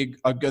Frederick might be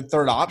a good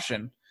third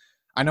option.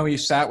 I know he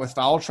sat with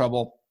foul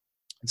trouble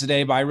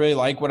today, but I really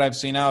like what I've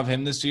seen out of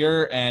him this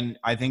year, and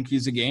I think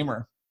he's a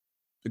gamer.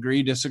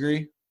 Agree,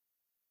 disagree?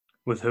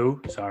 With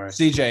who? Sorry.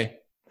 CJ.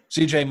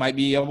 CJ might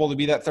be able to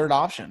be that third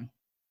option.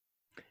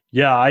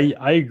 Yeah,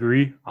 I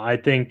agree. I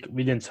think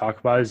we didn't talk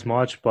about it as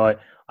much,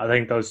 but I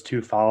think those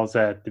 2 fouls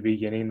at the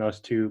beginning, those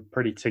 2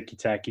 pretty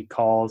ticky-tacky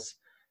calls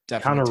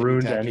kind of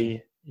ruined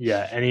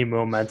any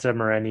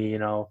momentum or any,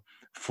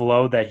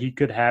 flow that he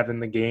could have in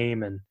the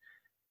game. And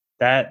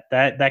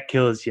that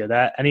kills you.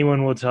 That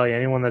anyone will tell you,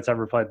 anyone that's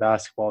ever played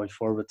basketball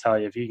before will tell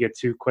you, if you get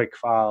 2 quick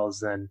fouls,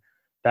 then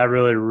that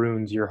really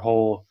ruins your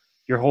whole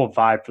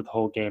vibe for the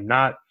whole game.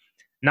 Not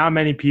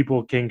many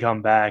people can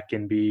come back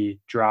and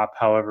drop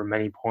however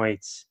many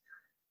points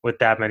with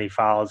that many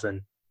fouls.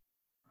 And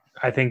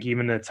I think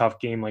even in a tough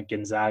game like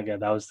Gonzaga,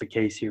 that was the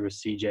case here with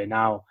CJ.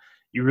 Now,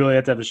 you really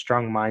have to have a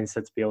strong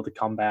mindset to be able to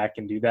come back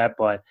and do that.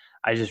 But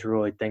I just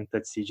really think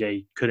that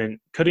CJ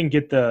couldn't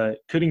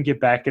get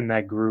back in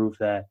that groove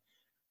that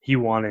he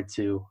wanted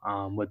to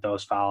with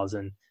those fouls.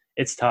 And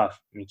it's tough.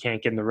 You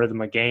can't get in the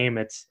rhythm of game.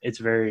 It's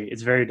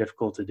very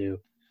difficult to do.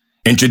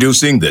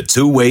 Introducing the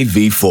Two-Way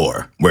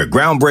V4, where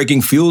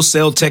groundbreaking fuel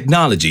cell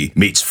technology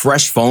meets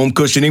fresh foam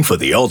cushioning for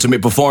the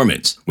ultimate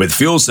performance. With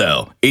fuel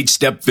cell, each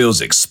step feels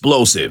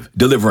explosive,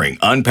 delivering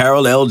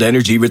unparalleled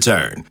energy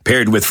return.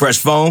 Paired with fresh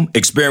foam,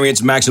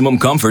 experience maximum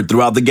comfort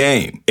throughout the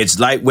game. Its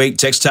lightweight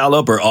textile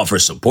upper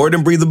offers support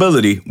and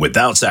breathability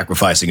without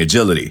sacrificing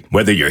agility.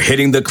 Whether you're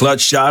hitting the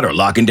clutch shot or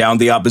locking down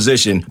the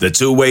opposition, the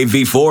Two-Way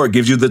V4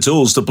 gives you the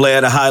tools to play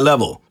at a high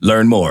level.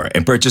 Learn more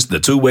and purchase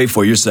the Two-Way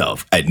for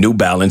yourself at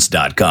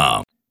newbalance.com.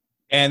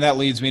 And that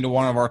leads me to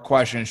one of our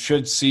questions.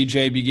 Should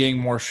CJ be getting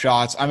more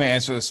shots? I'm going to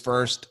answer this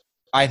first.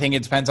 I think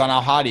it depends on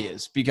how hot he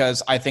is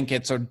because I think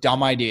it's a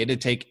dumb idea to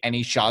take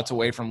any shots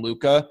away from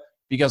Luka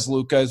because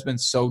Luka has been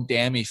so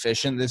damn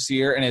efficient this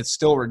year, and it's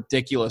still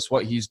ridiculous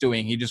what he's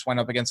doing. He just went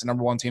up against the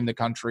number 1 team in the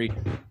country,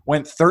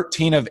 went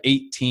 13 of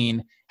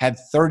 18, had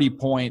 30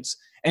 points,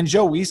 and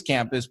Joe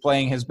Wieskamp is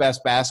playing his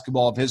best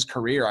basketball of his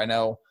career. I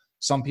know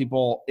some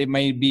people, it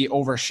may be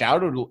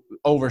overshadowed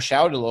a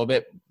little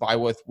bit by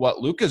with what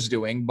Luka's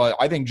doing, but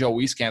I think Joe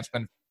Wieskamp's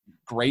been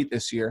great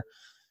this year.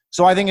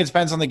 So I think it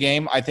depends on the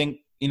game. I think,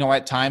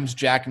 at times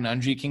Jack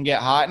Nunge can get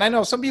hot. And I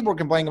know some people are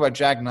complaining about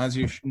Jack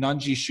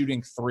Nunge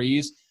shooting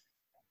threes.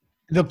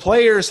 the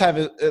players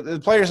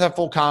have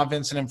full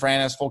confidence in him.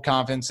 Fran has full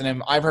confidence in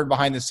him. I've heard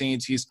behind the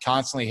scenes he's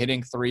constantly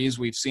hitting threes.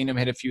 We've seen him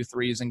hit a few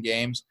threes in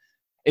games.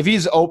 If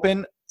he's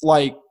open,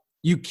 like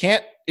you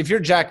can't – if you're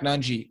Jack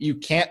Nunge, you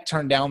can't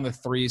turn down the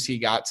threes he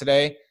got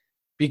today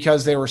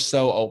because they were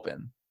so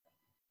open.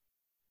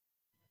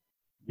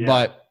 Yeah.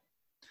 But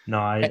no,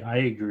 I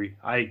agree.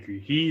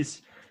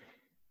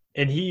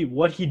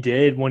 What he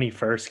did when he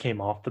first came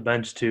off the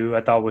bench too,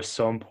 I thought was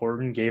so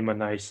important. Gave him a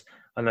nice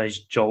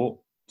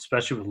jolt,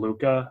 especially with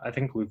Luka. I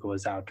think Luka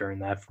was out during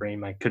that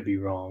frame. I could be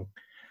wrong.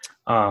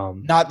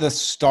 Not the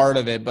start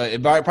of it,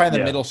 but probably in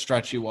the middle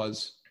stretch he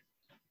was.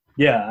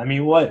 Yeah, I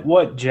mean,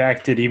 what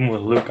Jack did even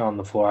with Luka on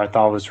the floor, I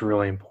thought was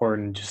really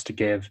important, just to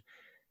give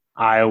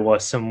Iowa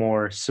some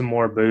more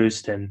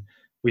boost. And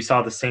we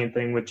saw the same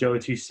thing with Joe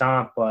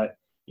Toussaint, but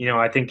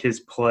I think his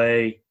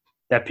play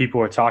that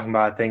people were talking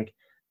about, I think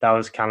that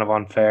was kind of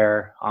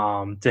unfair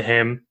to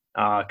him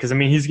because,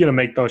 he's going to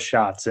make those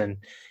shots. And,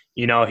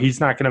 he's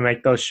not going to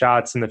make those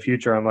shots in the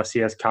future unless he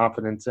has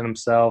confidence in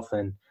himself.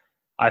 And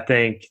I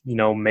think,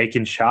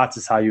 making shots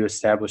is how you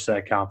establish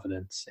that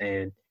confidence.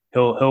 And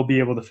he'll be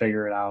able to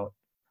figure it out.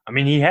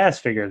 He has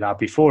figured it out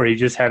before. He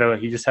just had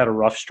a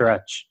rough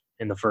stretch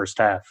in the first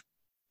half.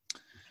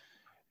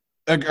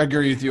 I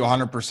agree with you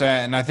 100%.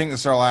 And I think this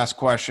is our last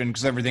question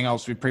because everything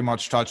else we pretty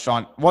much touched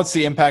on. What's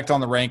the impact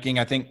on the ranking?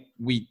 I think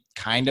we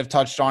kind of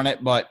touched on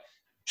it. But,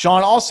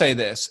 Sean, I'll say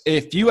this.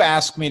 If you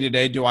ask me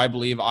today, do I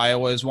believe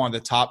Iowa is one of the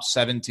top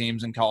 7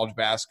 teams in college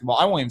basketball?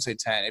 I won't even say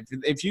 10.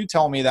 If you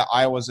tell me that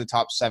Iowa is the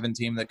top 7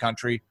 team in the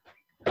country,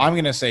 I'm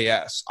going to say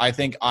yes. I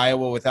think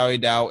Iowa, without a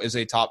doubt, is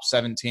a top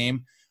 7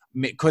 team.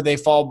 Could they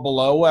fall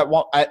below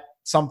at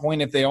some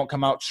point if they don't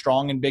come out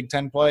strong in Big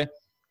Ten play?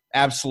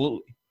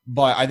 Absolutely.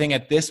 But I think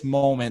at this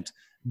moment,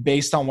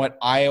 based on what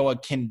Iowa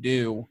can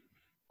do,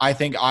 I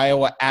think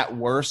Iowa at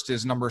worst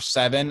is number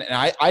 7,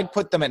 and I'd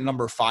put them at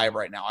number 5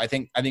 right now. I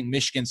think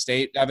Michigan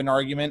State have an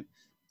argument,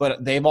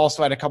 but they've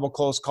also had a couple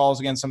close calls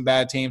against some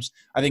bad teams.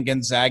 I think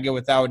Gonzaga,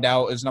 without a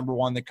doubt, is number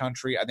 1 in the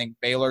country. I think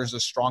Baylor is a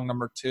strong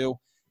number 2.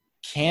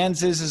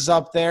 Kansas is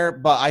up there,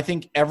 but I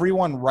think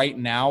everyone right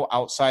now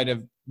outside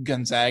of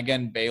Gonzaga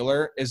and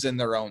Baylor is in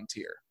their own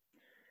tier.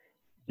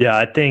 Yeah,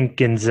 I think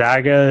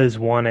Gonzaga is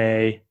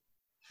 1A.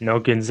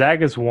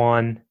 Gonzaga's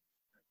 1,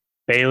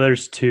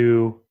 Baylor's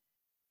 2,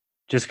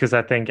 just because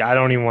I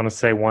don't even want to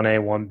say 1A,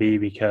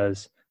 1B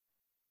because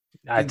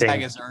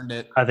Gonzaga's earned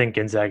it. I think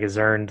Gonzaga's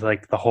earned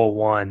like the whole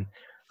 1.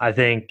 I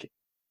think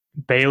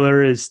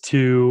Baylor is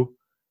 2A.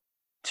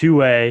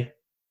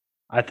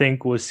 I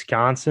think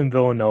Wisconsin,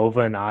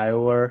 Villanova, and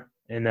Iowa,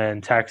 and then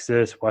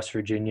Texas, West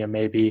Virginia,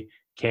 maybe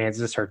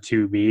Kansas are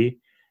 2B.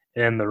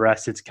 And then the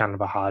rest, it's kind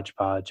of a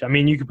hodgepodge.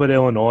 You could put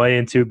Illinois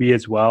in 2B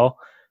as well,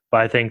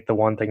 but I think the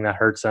one thing that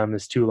hurts them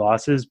is 2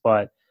 losses.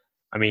 But,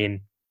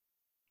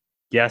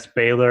 yes,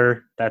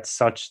 Baylor, that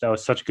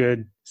was such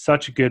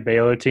a good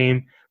Baylor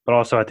team. But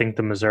also I think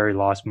the Missouri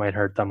loss might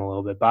hurt them a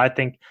little bit. But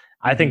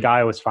I think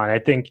Iowa's fine. I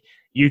think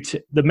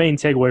the main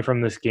takeaway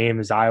from this game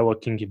is Iowa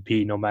can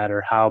compete no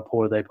matter how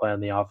poor they play on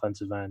the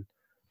offensive end.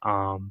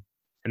 And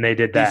they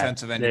did that.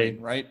 Defensive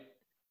end, right?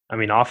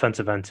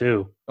 Offensive end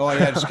too. Oh,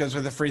 yeah, just because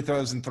with the free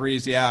throws and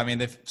threes, yeah.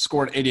 They've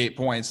scored 88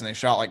 points and they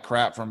shot like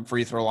crap from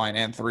free throw line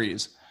and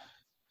threes.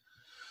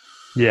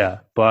 Yeah,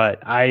 but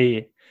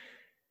I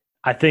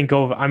think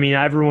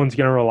everyone's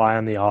going to rely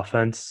on the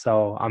offense,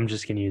 so I'm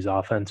just going to use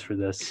offense for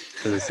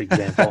this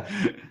example.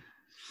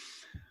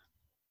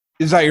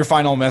 Is that your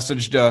final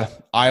message to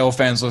Iowa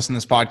fans listening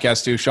to this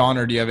podcast too, Sean,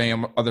 or do you have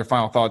any other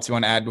final thoughts you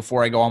want to add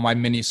before I go on my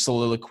mini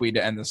soliloquy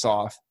to end this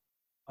off?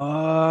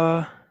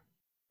 Yeah,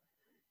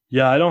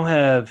 I don't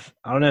have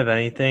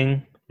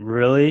anything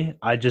really.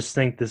 I just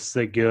think this is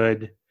a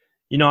good,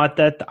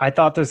 I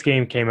thought this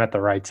game came at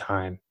the right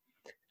time.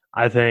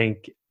 I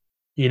think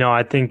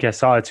I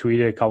saw it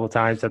tweeted a couple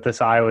times that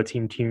this Iowa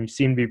team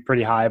seemed to be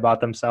pretty high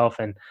about themselves,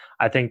 and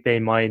I think they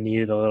might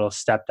need a little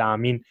step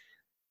down.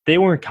 They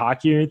weren't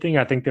cocky or anything.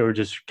 I think they were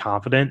just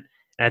confident,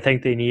 and I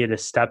think they needed a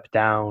step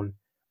down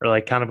or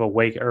like kind of a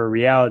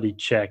reality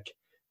check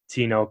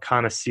to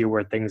kind of see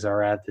where things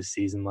are at this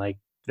season. Like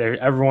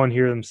everyone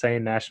hear them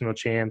saying national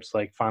champs,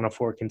 like Final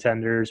Four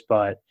contenders,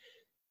 but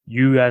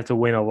you have to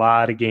win a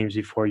lot of games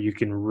before you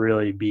can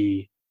really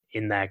be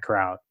in that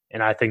crowd.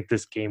 And I think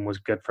this game was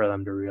good for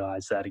them to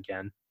realize that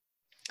again.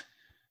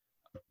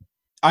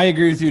 I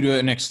agree with you to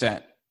an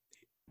extent.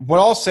 What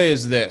I'll say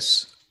is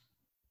this.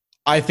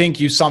 I think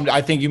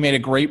you made a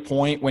great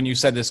point when you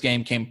said this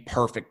game came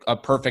a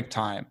perfect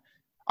time.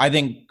 I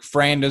think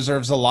Fran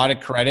deserves a lot of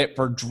credit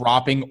for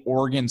dropping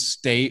Oregon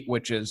State,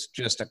 which is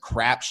just a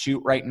crapshoot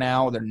right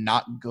now. They're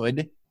not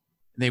good.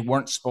 They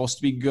weren't supposed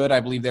to be good. I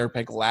believe they were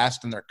picked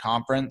last in their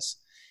conference,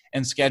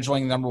 and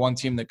scheduling the number 1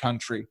 team in the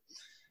country.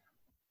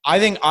 I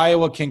think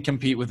Iowa can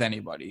compete with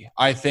anybody.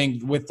 I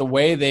think with the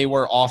way they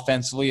were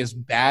offensively, as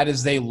bad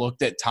as they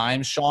looked at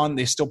times, Sean,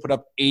 they still put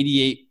up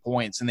 88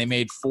 points, and they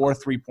made 4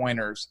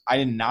 3-pointers. I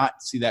did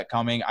not see that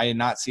coming. I did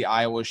not see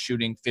Iowa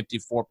shooting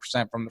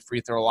 54% from the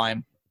free throw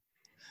line.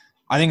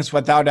 I think it's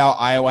without doubt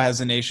Iowa has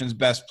the nation's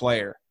best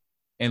player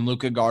in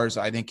Luka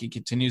Garza. I think he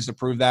continues to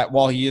prove that.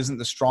 While he isn't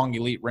the strong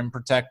elite rim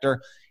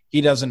protector,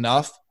 he does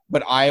enough.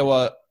 But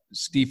Iowa's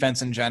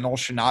defense in general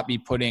should not be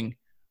putting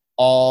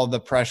all the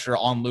pressure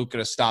on Luka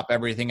to stop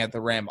everything at the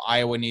rim.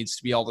 Iowa needs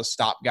to be able to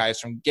stop guys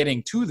from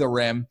getting to the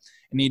rim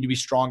and need to be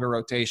stronger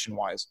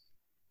rotation-wise.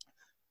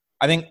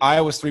 I think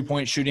Iowa's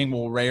three-point shooting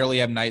will rarely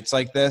have nights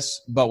like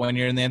this, but when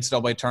you're in the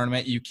NCAA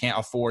tournament, you can't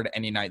afford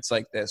any nights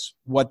like this.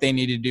 What they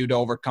need to do to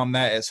overcome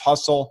that is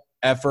hustle,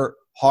 effort,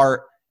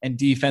 heart, and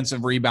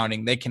defensive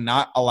rebounding. They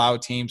cannot allow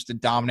teams to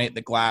dominate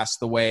the glass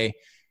the way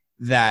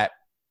that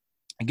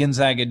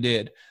Gonzaga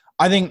did.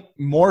 I think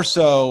more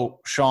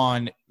so,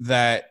 Sean,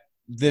 that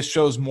this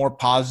shows more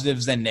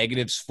positives than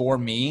negatives for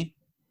me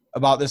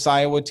about this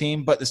Iowa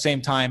team, but at the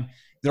same time,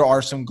 there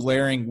are some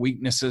glaring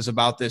weaknesses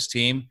about this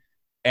team.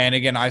 And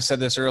again, I said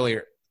this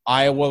earlier,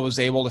 Iowa was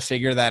able to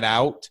figure that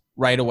out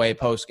right away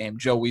post-game.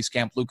 Joe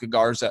Wieskamp, Luka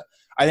Garza.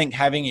 I think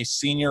having a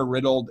senior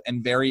riddled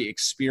and very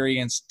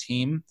experienced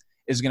team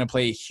is going to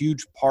play a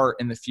huge part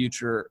in the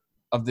future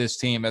of this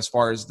team as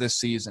far as this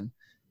season.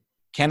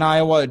 Can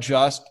Iowa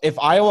adjust? If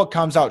Iowa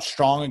comes out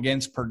strong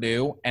against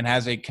Purdue and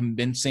has a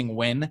convincing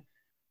win,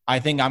 I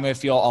think I'm going to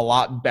feel a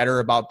lot better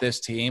about this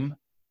team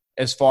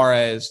as far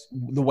as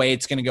the way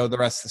it's going to go the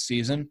rest of the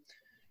season.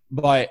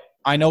 But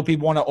I know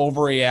people want to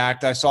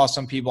overreact. I saw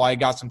some people, I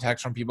got some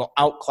texts from people,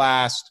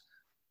 outclassed,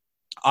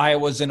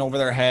 Iowa's in over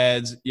their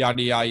heads,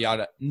 yada, yada,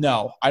 yada.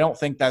 No, I don't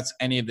think that's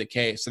any of the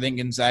case. I think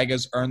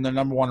Gonzaga's earned their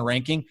number one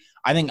ranking.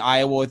 I think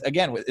Iowa,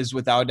 again, is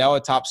without a doubt a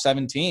top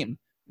 7 team.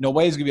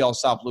 Nobody's going to be able to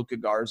stop Luka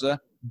Garza,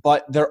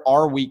 but there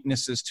are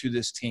weaknesses to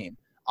this team.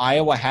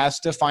 Iowa has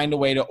to find a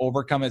way to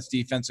overcome its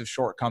defensive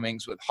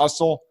shortcomings with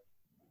hustle,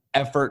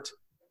 effort,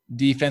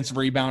 defensive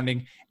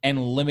rebounding,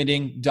 and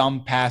limiting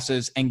dumb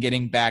passes and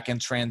getting back in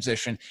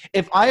transition.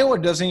 If Iowa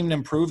doesn't even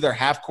improve their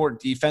half-court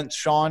defense,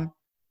 Sean,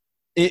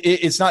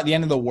 it's not the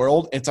end of the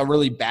world. It's a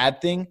really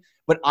bad thing.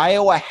 But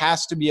Iowa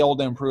has to be able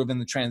to improve in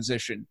the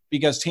transition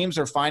because teams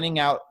are finding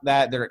out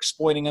that they're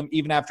exploiting them.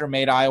 Even after a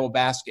made Iowa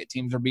basket,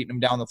 teams are beating them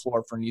down the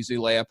floor for an easy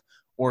layup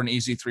or an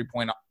easy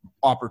three-point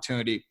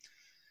opportunity.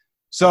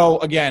 So,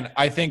 again,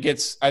 I think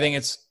it's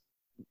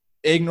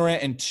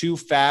ignorant and too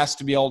fast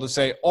to be able to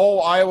say, oh,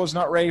 Iowa's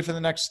not ready for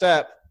the next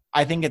step.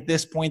 I think at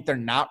this point they're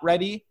not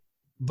ready.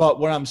 But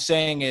what I'm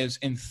saying is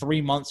in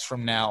 3 months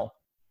from now,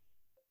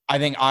 I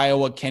think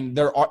Iowa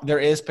there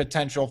is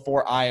potential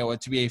for Iowa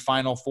to be a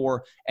Final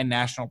Four and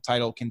national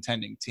title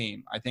contending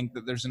team. I think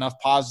that there's enough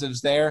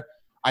positives there.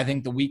 I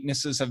think the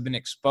weaknesses have been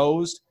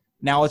exposed.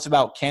 Now it's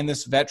about, can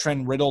this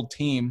veteran-riddled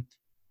team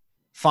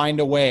find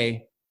a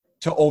way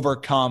to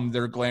overcome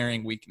their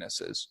glaring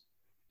weaknesses?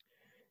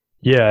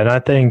 Yeah, and I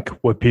think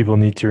what people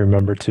need to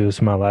remember too, this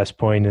is my last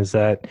point, is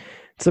that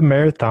it's a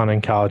marathon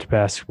in college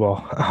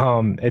basketball.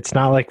 It's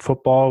not like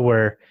football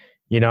where,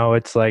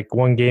 it's like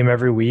one game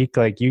every week.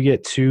 Like you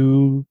get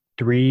 2,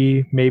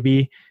 3,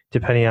 maybe,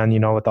 depending on,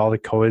 with all the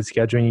COVID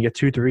scheduling, you get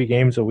 2, 3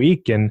 games a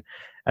week. And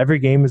every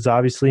game is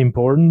obviously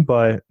important,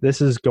 but this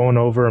is going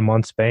over a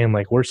month span.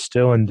 Like we're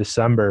still in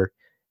December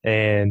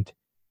and,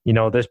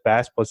 this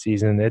basketball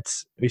season,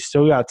 we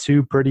still got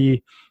 2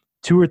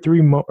 or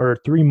 3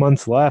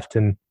 months left.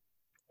 And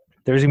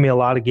there's going to be a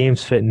lot of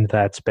games fit into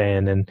that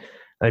span. And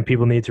I think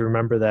people need to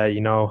remember that,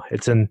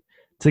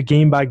 it's a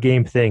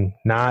game-by-game thing.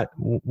 Not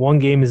one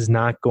game is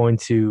not going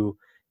to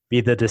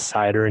be the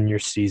decider in your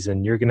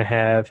season. You're going to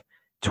have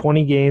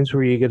 20 games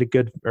where you get a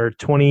good – or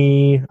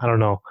 20 – I don't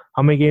know.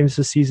 How many games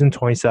this season?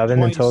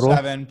 27 in total?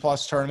 27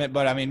 plus tournament.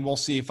 But, we'll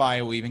see if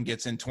Iowa even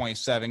gets in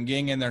 27.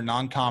 Getting in their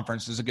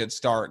non-conference is a good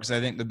start because I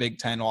think the Big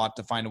Ten will have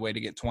to find a way to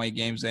get 20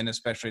 games in,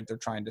 especially if they're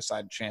trying to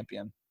decide a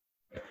champion.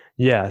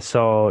 Yeah,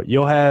 so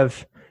you'll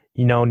have –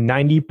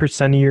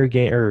 90% of your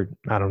game – or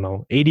I don't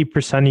know,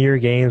 80% of your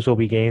games will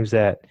be games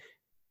that –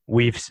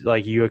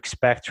 you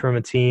expect from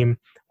a team.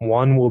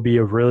 One will be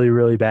a really,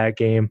 really bad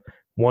game.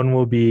 One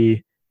will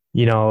be,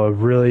 a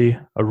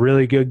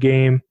really good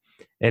game.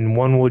 And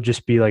one will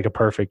just be like a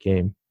perfect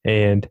game.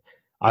 And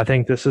I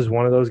think this is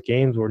one of those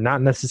games where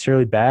not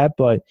necessarily bad,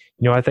 but,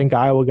 I think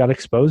Iowa got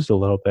exposed a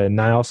little bit.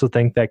 And I also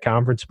think that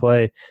conference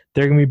play,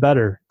 they're going to be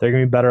better. They're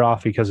going to be better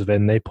off because of it.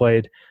 And they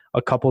played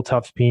a couple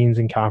tough teams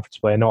in conference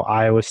play. I know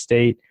Iowa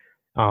State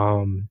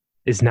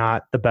is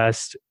not the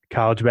best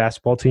college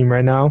basketball team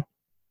right now.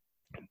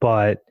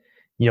 But,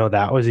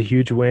 that was a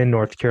huge win.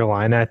 North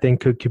Carolina, I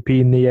think, could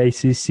compete in the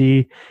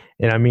ACC.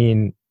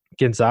 And,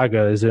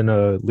 Gonzaga is in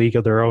a league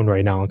of their own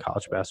right now in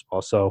college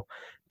basketball. So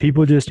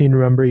people just need to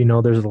remember,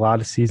 there's a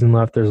lot of season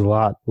left. There's a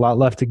lot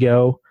left to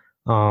go.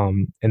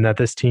 And that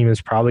this team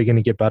is probably going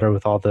to get better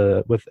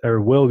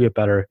will get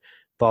better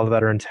with all the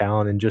veteran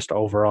talent and just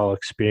overall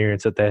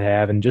experience that they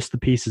have and just the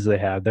pieces they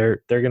have.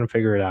 They're going to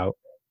figure it out.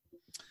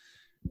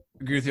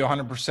 Agree with you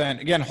 100%.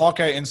 Again,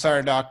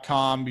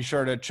 HawkeyeInsider.com. Be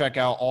sure to check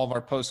out all of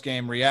our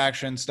post-game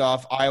reaction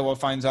stuff. Iowa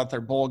finds out their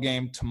bowl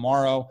game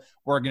tomorrow.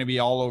 We're going to be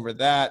all over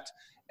that.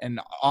 And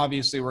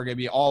obviously, we're going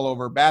to be all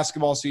over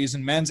basketball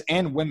season, men's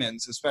and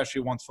women's,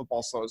 especially once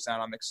football slows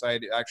down. I'm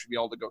excited to actually be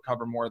able to go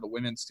cover more of the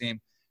women's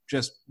team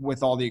just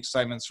with all the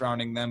excitement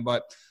surrounding them.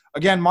 But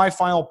again, my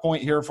final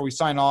point here before we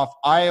sign off,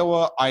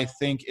 Iowa, I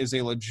think, is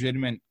a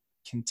legitimate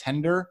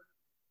contender.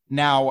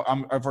 Now,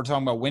 if we're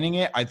talking about winning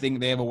it, I think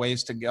they have a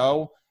ways to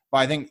go. But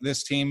I think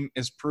this team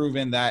is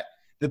proven that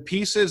the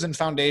pieces and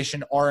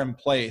foundation are in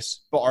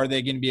place, but are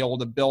they going to be able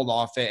to build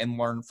off it and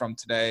learn from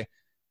today?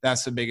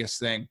 That's the biggest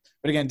thing.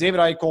 But again, David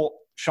Eichel,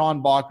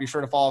 Sean Bach, be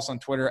sure to follow us on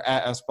Twitter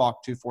at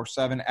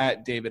sbach247,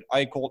 at David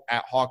Eichel,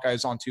 at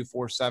Hawkeyes on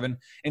 247,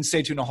 and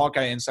stay tuned to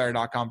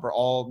HawkeyeInsider.com for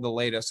all the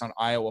latest on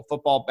Iowa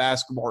football,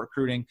 basketball,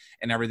 recruiting,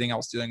 and everything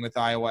else dealing with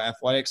Iowa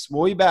athletics.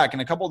 We'll be back in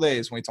a couple of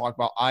days when we talk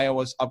about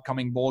Iowa's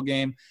upcoming bowl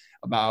game,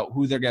 about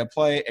who they're going to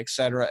play, et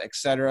cetera, et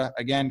cetera.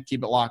 Again,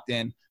 keep it locked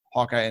in,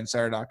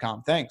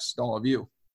 HawkeyeInsider.com. Thanks to all of you